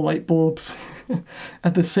multiple light bulbs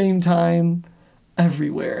at the same time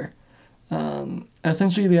everywhere.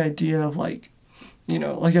 Essentially the idea of like, you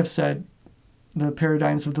know, like I've said, the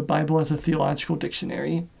paradigms of the Bible as a theological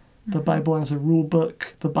dictionary, the Bible as a rule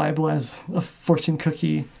book, the Bible as a fortune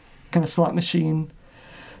cookie kind of slot machine.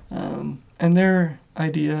 And their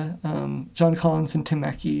idea, John Collins and Tim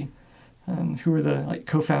Mackey, who were the like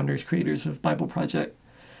co-founders, creators of Bible Project,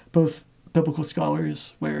 both biblical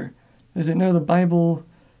scholars, where they say, no, the Bible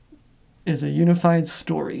is a unified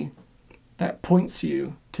story that points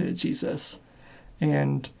you to Jesus.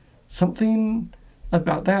 And something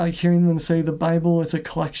about that, like hearing them say the Bible is a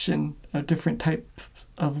collection of different types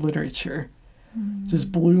of literature,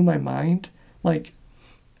 just blew my mind. Like,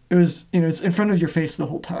 it was, you know, it's in front of your face the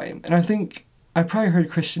whole time. And I think I've probably heard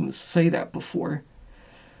Christians say that before,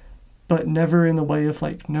 but never in the way of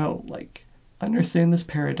like, no, like, understand this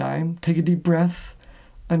paradigm, take a deep breath,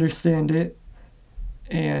 understand it,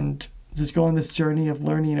 and just go on this journey of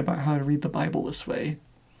learning about how to read the Bible this way.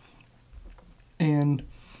 And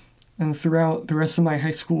throughout the rest of my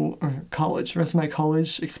high school or college, the rest of my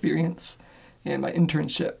college experience and my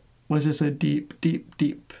internship was just a deep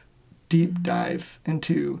dive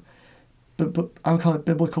into, I would call it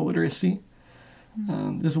biblical literacy.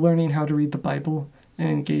 Just learning how to read the Bible and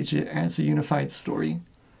engage it as a unified story.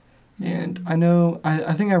 And I know,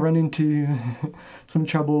 I think I run into some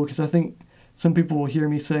trouble because I think some people will hear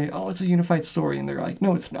me say, oh, it's a unified story. And they're like,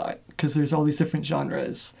 no, it's not, because there's all these different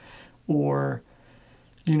genres. Or,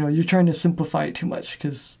 you know, you're trying to simplify it too much,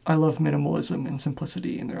 because I love minimalism and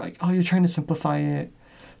simplicity. And they're like, oh, you're trying to simplify it.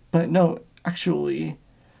 But no, actually,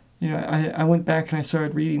 you know, I went back and I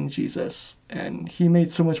started reading Jesus, and he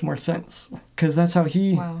made so much more sense, because that's how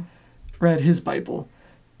he read his Bible,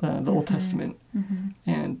 the Old Testament.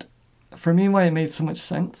 And for me, why it made so much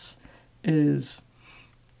sense is,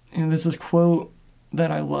 you know, there's a quote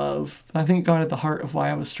that I love. I think got at the heart of why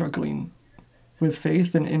I was struggling with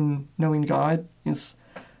faith and in knowing God. Is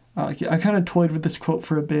I kind of toyed with this quote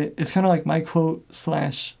for a bit. It's kind of like my quote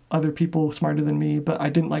 / other people smarter than me, but I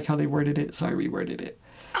didn't like how they worded it, so I reworded it.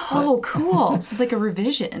 Oh, cool. So it's like a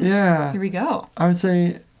revision. Yeah. Here we go. I would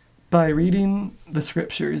say by reading the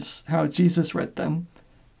scriptures, how Jesus read them,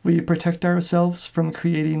 we protect ourselves from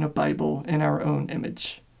creating a Bible in our own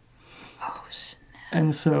image. Oh, snap.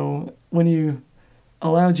 And so when you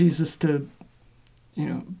allow Jesus to, you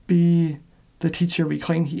know, be the teacher we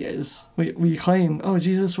claim he is, we claim, oh,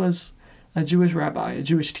 Jesus was a Jewish rabbi, a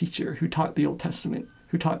Jewish teacher who taught the Old Testament,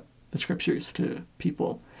 who taught the scriptures to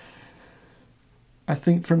people. I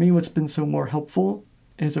think for me what's been so more helpful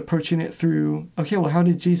is approaching it through, okay, well, how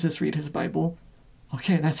did Jesus read his Bible?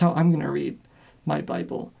 Okay, that's how I'm going to read my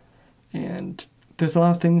Bible. And there's a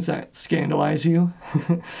lot of things that scandalize you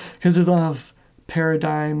because there's a lot of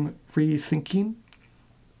paradigm rethinking,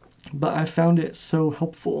 but I found it so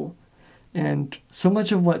helpful. And so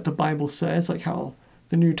much of what the Bible says, like how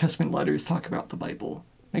the New Testament letters talk about the Bible,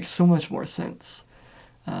 makes so much more sense.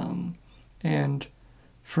 And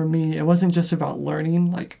for me, it wasn't just about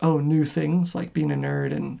learning, like, oh, new things, like being a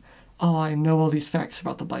nerd and, oh, I know all these facts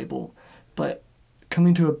about the Bible, but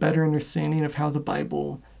coming to a better understanding of how the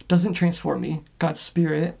Bible doesn't transform me. God's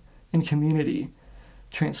Spirit and community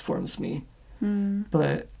transforms me.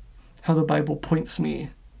 But how the Bible points me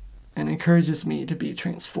and encourages me to be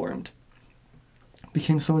transformed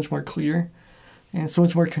became so much more clear and so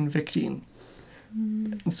much more convicting.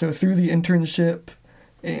 And so through the internship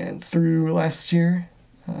and through last year,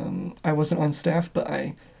 I wasn't on staff, but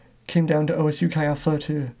I came down to OSU Chi Alpha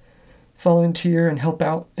to volunteer and help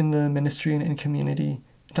out in the ministry and in community,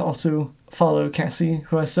 to also follow Cassie,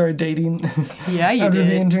 who I started dating Yeah, you after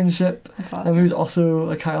did. the internship. That's awesome. Who's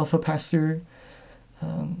also a Chi Alpha pastor.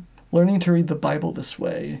 Learning to read the Bible this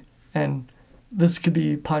way, and this could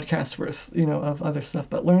be podcast worth, you know, of other stuff,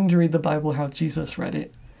 but learning to read the Bible how Jesus read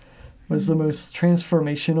it was the most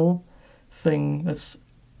transformational thing. That's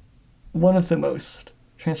one of the most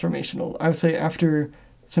transformational. I would say after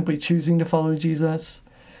simply choosing to follow Jesus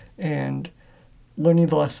and learning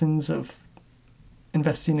the lessons of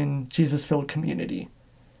investing in Jesus-filled community.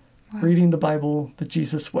 Wow. Reading the Bible the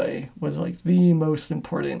Jesus way was like the most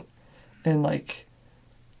important. And like,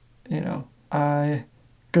 I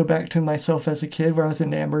go back to myself as a kid where I was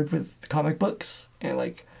enamored with comic books and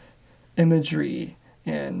like imagery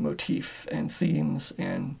and motif and themes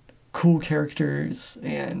and cool characters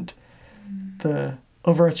and the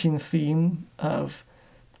overarching theme of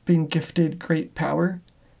being gifted great power,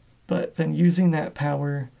 but then using that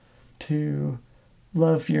power to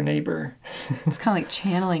love your neighbor. It's kind of like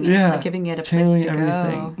channeling it, Yeah, like giving it a channeling place to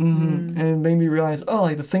everything. go. And it made me realize,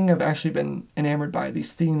 like the thing I've actually been enamored by,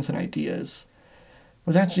 these themes and ideas,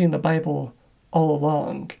 was actually in the Bible all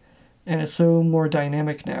along, and it's so more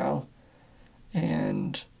dynamic now.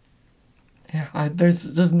 And yeah,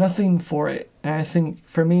 there's nothing for it. And I think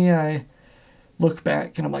for me, I look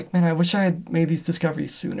back and I'm like, man, I wish I had made these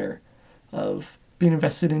discoveries sooner, of being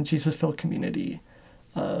invested in Jesus-filled community,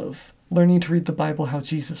 of learning to read the Bible how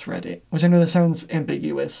Jesus read it, which I know that sounds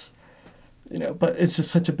ambiguous, but it's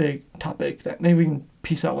just such a big topic that maybe we can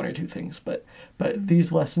piece out one or two things. But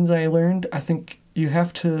these lessons I learned, I think you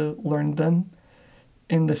have to learn them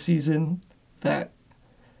in the season that,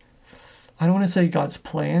 I don't want to say God's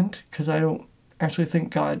planned, because I don't actually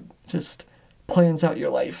think God just plans out your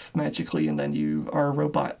life magically and then you are a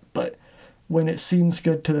robot. But when it seems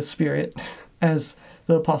good to the Spirit, as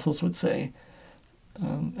the apostles would say,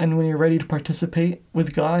 and when you're ready to participate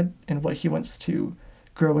with God and what he wants to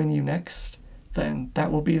grow in you next, then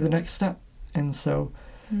that will be the next step. And so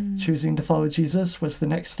choosing to follow Jesus was the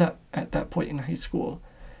next step at that point in high school.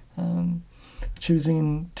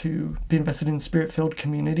 Choosing to be invested in Spirit-filled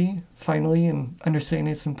community, finally, and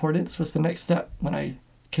understanding its importance was the next step when I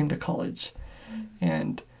came to college.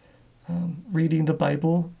 And reading the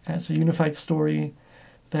Bible as a unified story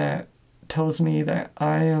that tells me that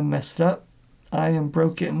I am messed up, I am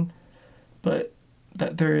broken, but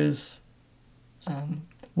that there is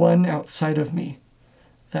one outside of me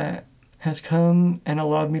that has come and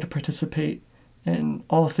allowed me to participate in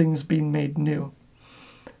all things being made new.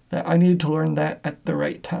 That I needed to learn that at the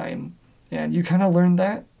right time. And you kind of learn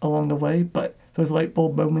that along the way, but those light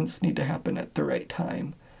bulb moments need to happen at the right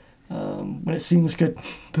time, when it seems good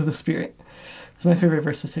to the Spirit. It's my favorite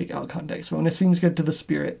verse to take out of context. But when it seems good to the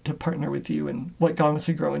Spirit to partner with you and what God wants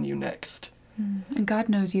to grow in you next. And God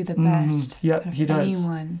knows you the best. Yep, he does.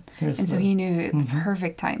 Anyone. And so he knew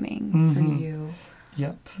perfect timing for you.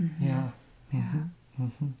 Yep. Yeah.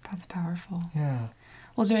 That's powerful. Yeah.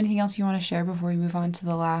 Well, is there anything else you want to share before we move on to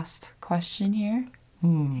the last question here?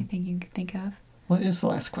 Anything you can think of? What is the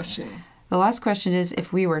last question? The last question is,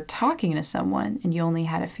 if we were talking to someone and you only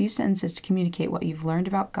had a few sentences to communicate what you've learned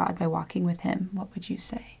about God by walking with him, what would you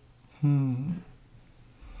say?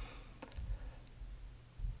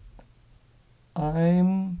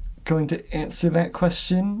 I'm going to answer that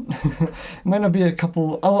question. It might not be a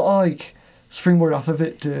couple... I'll like springboard off of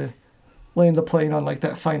it to land the plane on like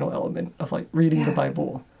that final element of like reading the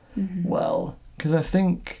Bible well. Because I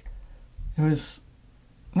think it was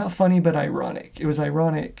not funny, but ironic. It was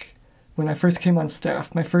ironic when I first came on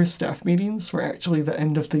staff. My first staff meetings were actually the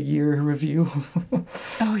end of the year review.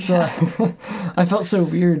 Oh, yeah. So I felt so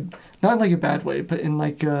weird. Not in like a bad way, but in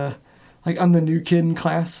like I'm the new kid in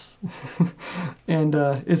class. And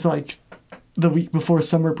it's like the week before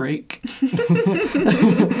summer break.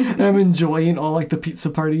 And I'm enjoying all like the pizza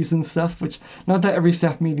parties and stuff, which not that every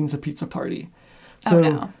staff meeting's a pizza party. So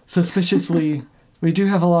no. Suspiciously, we do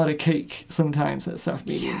have a lot of cake sometimes at staff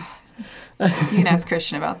meetings. You can ask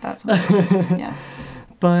Christian about that sometime. Yeah.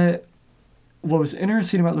 But what was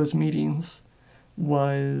interesting about those meetings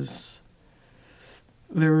was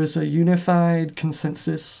there was a unified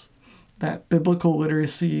consensus that biblical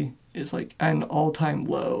literacy is like at an all-time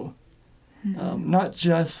low. Not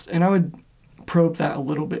just, and I would probe that a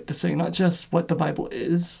little bit to say, not just what the Bible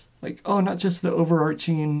is, like, not just the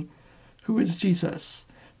overarching, who is Jesus,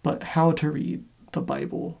 but how to read the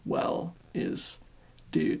Bible well is,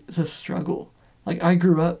 dude, it's a struggle. Like, I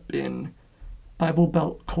grew up in Bible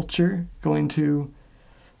Belt culture, going to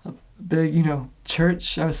a big,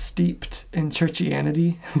 church. I was steeped in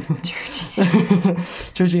churchianity.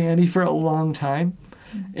 Churchianity for a long time.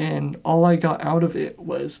 And all I got out of it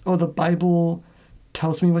was, the Bible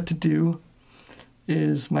tells me what to do,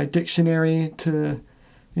 is my dictionary to,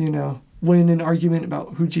 win an argument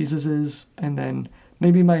about who Jesus is, and then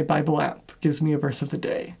maybe my Bible app gives me a verse of the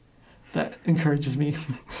day that encourages me.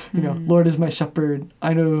 Lord is my shepherd.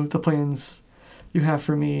 I know the plans you have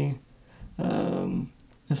for me.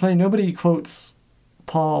 It's funny, nobody quotes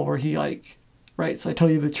Paul where he writes, I tell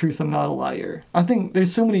you the truth, I'm not a liar. I think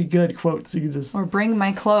there's so many good quotes you can just... Or bring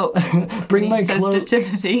my cloak. Bring my cloak. Says to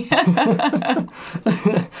Timothy.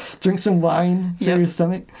 Drink some wine for your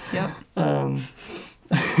stomach. Yep.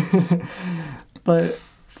 But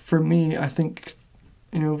for me, I think,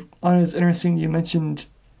 Anna, it's interesting you mentioned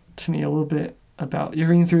to me a little bit about, you're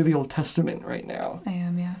reading through the Old Testament right now. I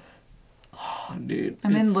am, yeah. Oh, dude.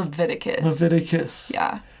 I'm in Leviticus. Leviticus.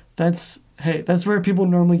 Yeah. That's where people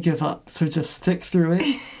normally give up. So just stick through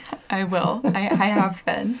it. I will. I have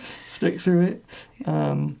been. Stick through it.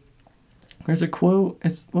 There's a quote.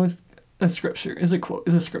 It's a scripture. Is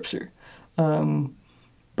a scripture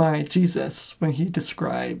by Jesus when he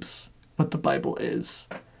describes what the Bible is,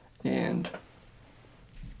 and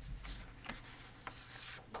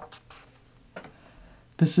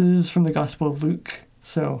this is from the Gospel of Luke.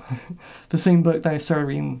 So the same book that I started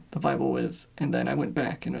reading the Bible with, and then I went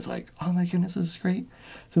back and was like, oh my goodness, this is great.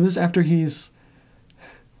 So this after gets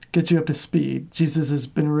you up to speed. Jesus has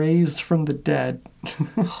been raised from the dead.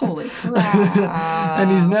 Holy crap.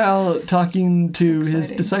 And he's now talking to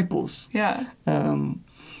his disciples. Yeah.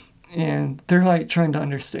 And they're like trying to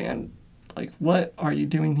understand, like, what are you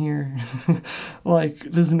doing here?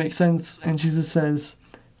 Like, doesn't make sense. And Jesus says,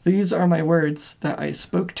 these are my words that I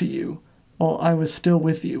spoke to you while I was still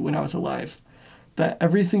with you when I was alive, that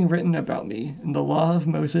everything written about me in the law of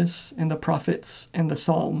Moses and the prophets and the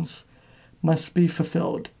Psalms must be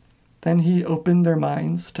fulfilled. Then he opened their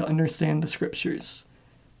minds to understand the scriptures.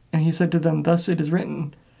 And he said to them, thus it is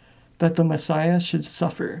written, that the Messiah should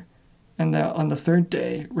suffer, and that on the third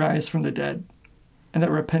day rise from the dead, and that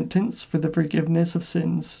repentance for the forgiveness of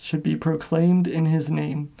sins should be proclaimed in his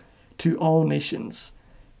name to all nations,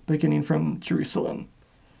 beginning from Jerusalem.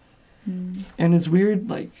 And it's weird,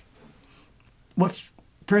 like, what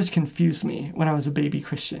first confused me when I was a baby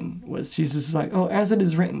Christian was Jesus is like, oh, as it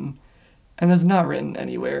is written, and that's not written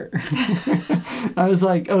anywhere. I was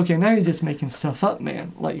like, okay, now you're just making stuff up,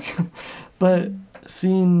 man. Like, but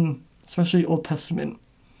seeing, especially Old Testament,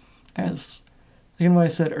 as, again, what I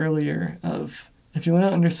said earlier, of if you want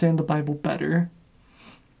to understand the Bible better,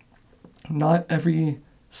 not every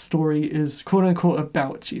story is quote-unquote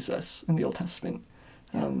about Jesus in the Old Testament.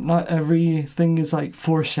 Not everything is like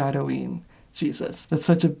foreshadowing Jesus. That's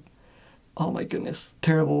such a, oh my goodness,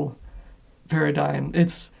 terrible paradigm.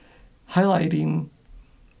 It's highlighting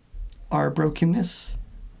our brokenness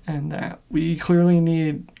and that we clearly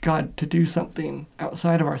need God to do something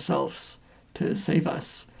outside of ourselves to save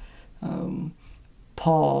us.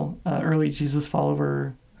 Paul, early Jesus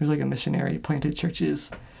follower, who's like a missionary, planted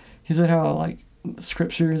churches. He said how like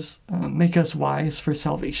scriptures make us wise for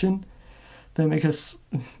salvation. They make us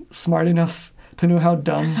smart enough to know how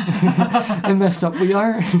dumb and messed up we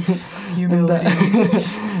are. Humility.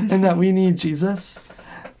 and that we need Jesus.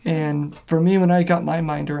 And for me, when I got my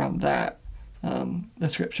mind around that, the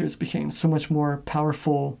scriptures became so much more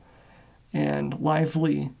powerful and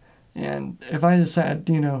lively. And if I just had,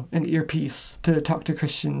 an earpiece to talk to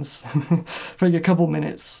Christians for like a couple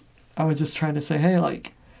minutes, I would just try to say, hey,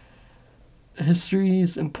 like, history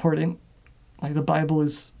is important. Like, the Bible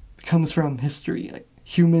comes from history, like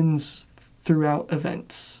humans throughout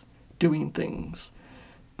events doing things.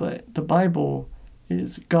 But the Bible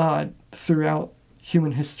is God throughout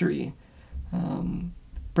human history,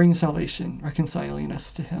 bringing salvation, reconciling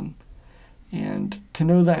us to him. And to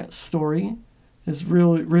know that story is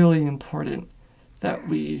really, really important, that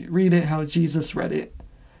we read it how Jesus read it,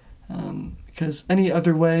 because any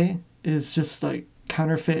other way is just like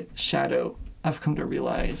counterfeit shadow, I've come to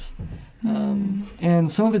realize.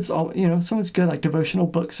 And some of it's all, some of it's good, like devotional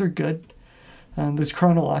books are good. There's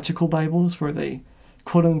chronological Bibles where they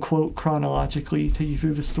quote unquote chronologically take you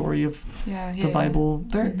through the story of the Bible.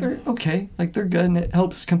 They're okay, like they're good, and it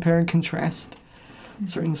helps compare and contrast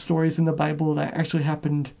certain stories in the Bible that actually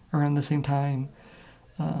happened around the same time.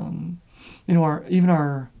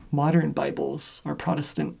 Our modern Bibles, our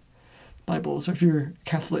Protestant Bibles, or if you're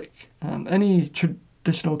Catholic, any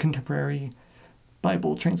traditional contemporary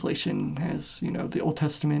Bible translation has, the Old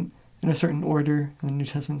Testament in a certain order and the New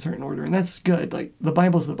Testament in a certain order, and that's good. Like, the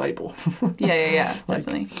Bible's the Bible. Yeah, like,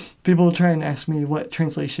 definitely. People try and ask me what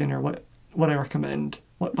translation or what I recommend,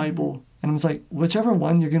 what Bible, and I was like, whichever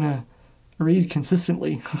one you're gonna read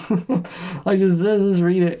consistently. Like, just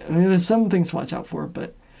read it. I mean, there's some things to watch out for,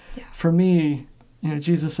 but for me,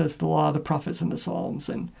 Jesus says the law, the prophets, and the Psalms,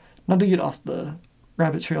 and not to get off the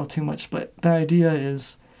rabbit trail too much, but the idea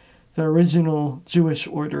is the original Jewish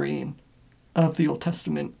ordering of the Old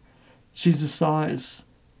Testament, Jesus saw as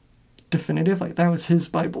definitive. Like, that was his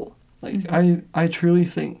Bible. Like, I truly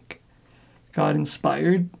think God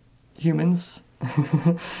inspired humans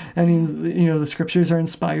I mean, the scriptures are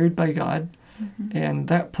inspired by God. And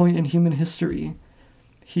that point in human history,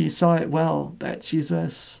 he saw it well that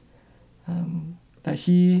Jesus, that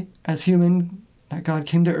he, as human, that God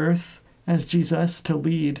came to earth as Jesus to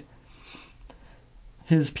lead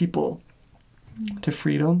his people to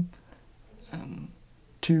freedom,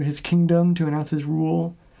 to his kingdom, to announce his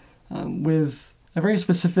rule, with a very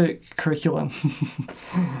specific curriculum,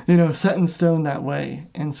 set in stone that way.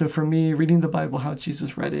 And so for me, reading the Bible, how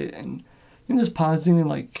Jesus read it, and just pausing and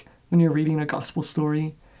like when you're reading a gospel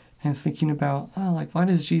story and thinking about, why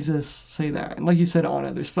does Jesus say that? And like you said,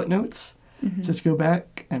 Anna, there's footnotes. Just go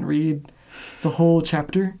back and read the whole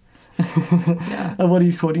chapter of what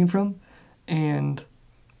he's quoting from. And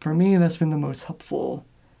for me, that's been the most helpful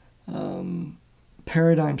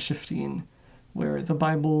paradigm shifting, where the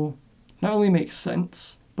Bible not only makes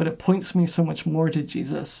sense, but it points me so much more to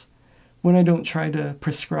Jesus when I don't try to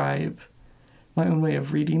prescribe my own way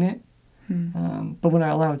of reading it, but when I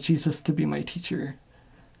allow Jesus to be my teacher.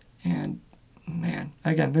 And man,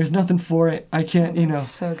 again, there's nothing for it. I can't,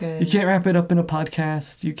 so good. You can't wrap it up in a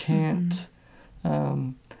podcast. You can't.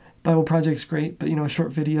 Bible Project's great, but a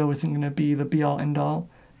short video isn't going to be the be all end all.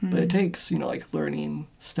 But it takes learning,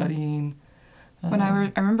 studying. When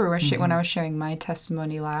I remember when I was sharing my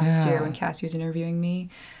testimony last year when Cassie was interviewing me,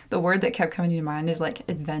 the word that kept coming to mind is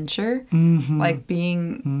adventure. Like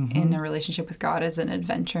being in a relationship with God is an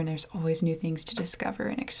adventure, and there's always new things to discover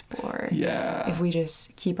and explore. Yeah. If we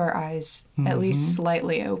just keep our eyes at least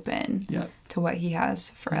slightly open to what he has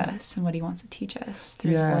for us and what he wants to teach us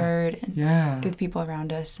through his word and through the people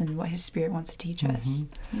around us and what his spirit wants to teach us.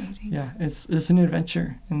 It's amazing. Yeah, it's an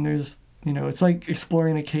adventure, and there's it's like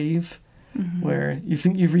exploring a cave. Where you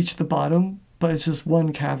think you've reached the bottom, but it's just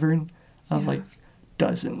one cavern of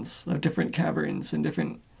dozens of different caverns and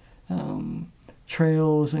different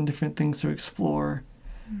trails and different things to explore.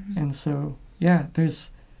 And so,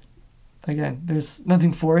 there's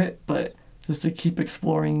nothing for it, but just to keep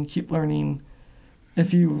exploring, keep learning.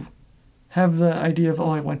 If you have the idea of,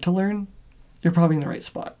 I want to learn, you're probably in the right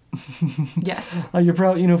spot. Yes. You're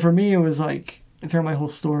probably, for me, it was throughout my whole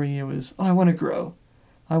story, it was, I want to grow.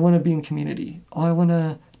 I want to be in community. I want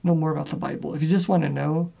to know more about the Bible. If you just want to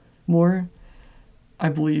know more, I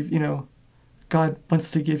believe, God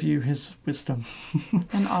wants to give you his wisdom.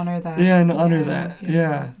 And honor that. Honor that.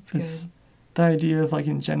 It's the idea of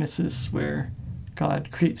in Genesis where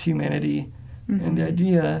God creates humanity. And the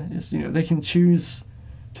idea is, they can choose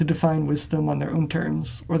to define wisdom on their own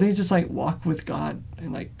terms, or they just walk with God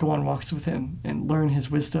and go on walks with him and learn his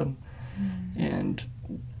wisdom. And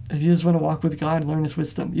if you just want to walk with God and learn his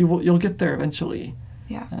wisdom, you'll get there eventually.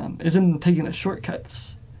 Yeah. It's in taking the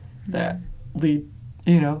shortcuts that lead,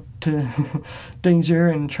 to danger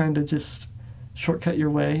and trying to just shortcut your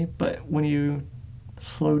way. But when you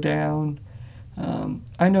slow down,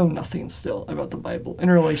 I know nothing still about the Bible in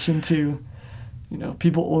relation to,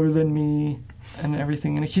 people older than me and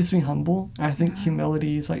everything. And it keeps me humble. And I think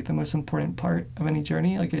humility is the most important part of any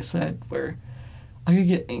journey. Like I said, where I could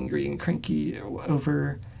get angry and cranky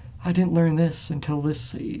over, I didn't learn this until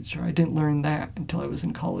this age, or I didn't learn that until I was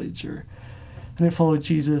in college, or I didn't follow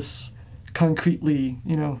Jesus concretely,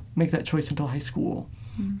 make that choice until high school.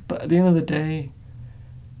 But at the end of the day,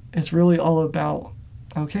 it's really all about,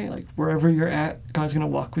 wherever you're at, God's going to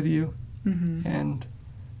walk with you. And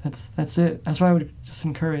that's it. That's why I would just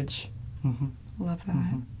encourage. Love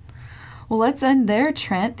that. Well, let's end there,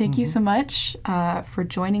 Trent. Thank you so much for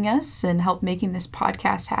joining us and help making this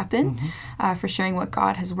podcast happen, for sharing what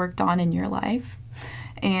God has worked on in your life.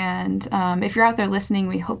 And if you're out there listening,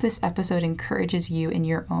 we hope this episode encourages you in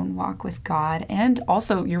your own walk with God and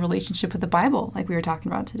also your relationship with the Bible, like we were talking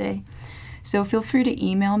about today. So feel free to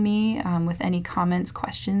email me with any comments,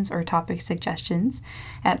 questions, or topic suggestions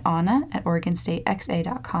at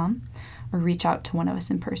anna@oregonstatexa.com, or reach out to one of us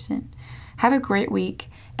in person. Have a great week.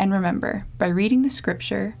 And remember, by reading the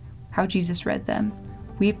scripture, how Jesus read them,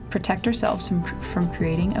 we protect ourselves from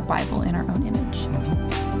creating a Bible in our own image.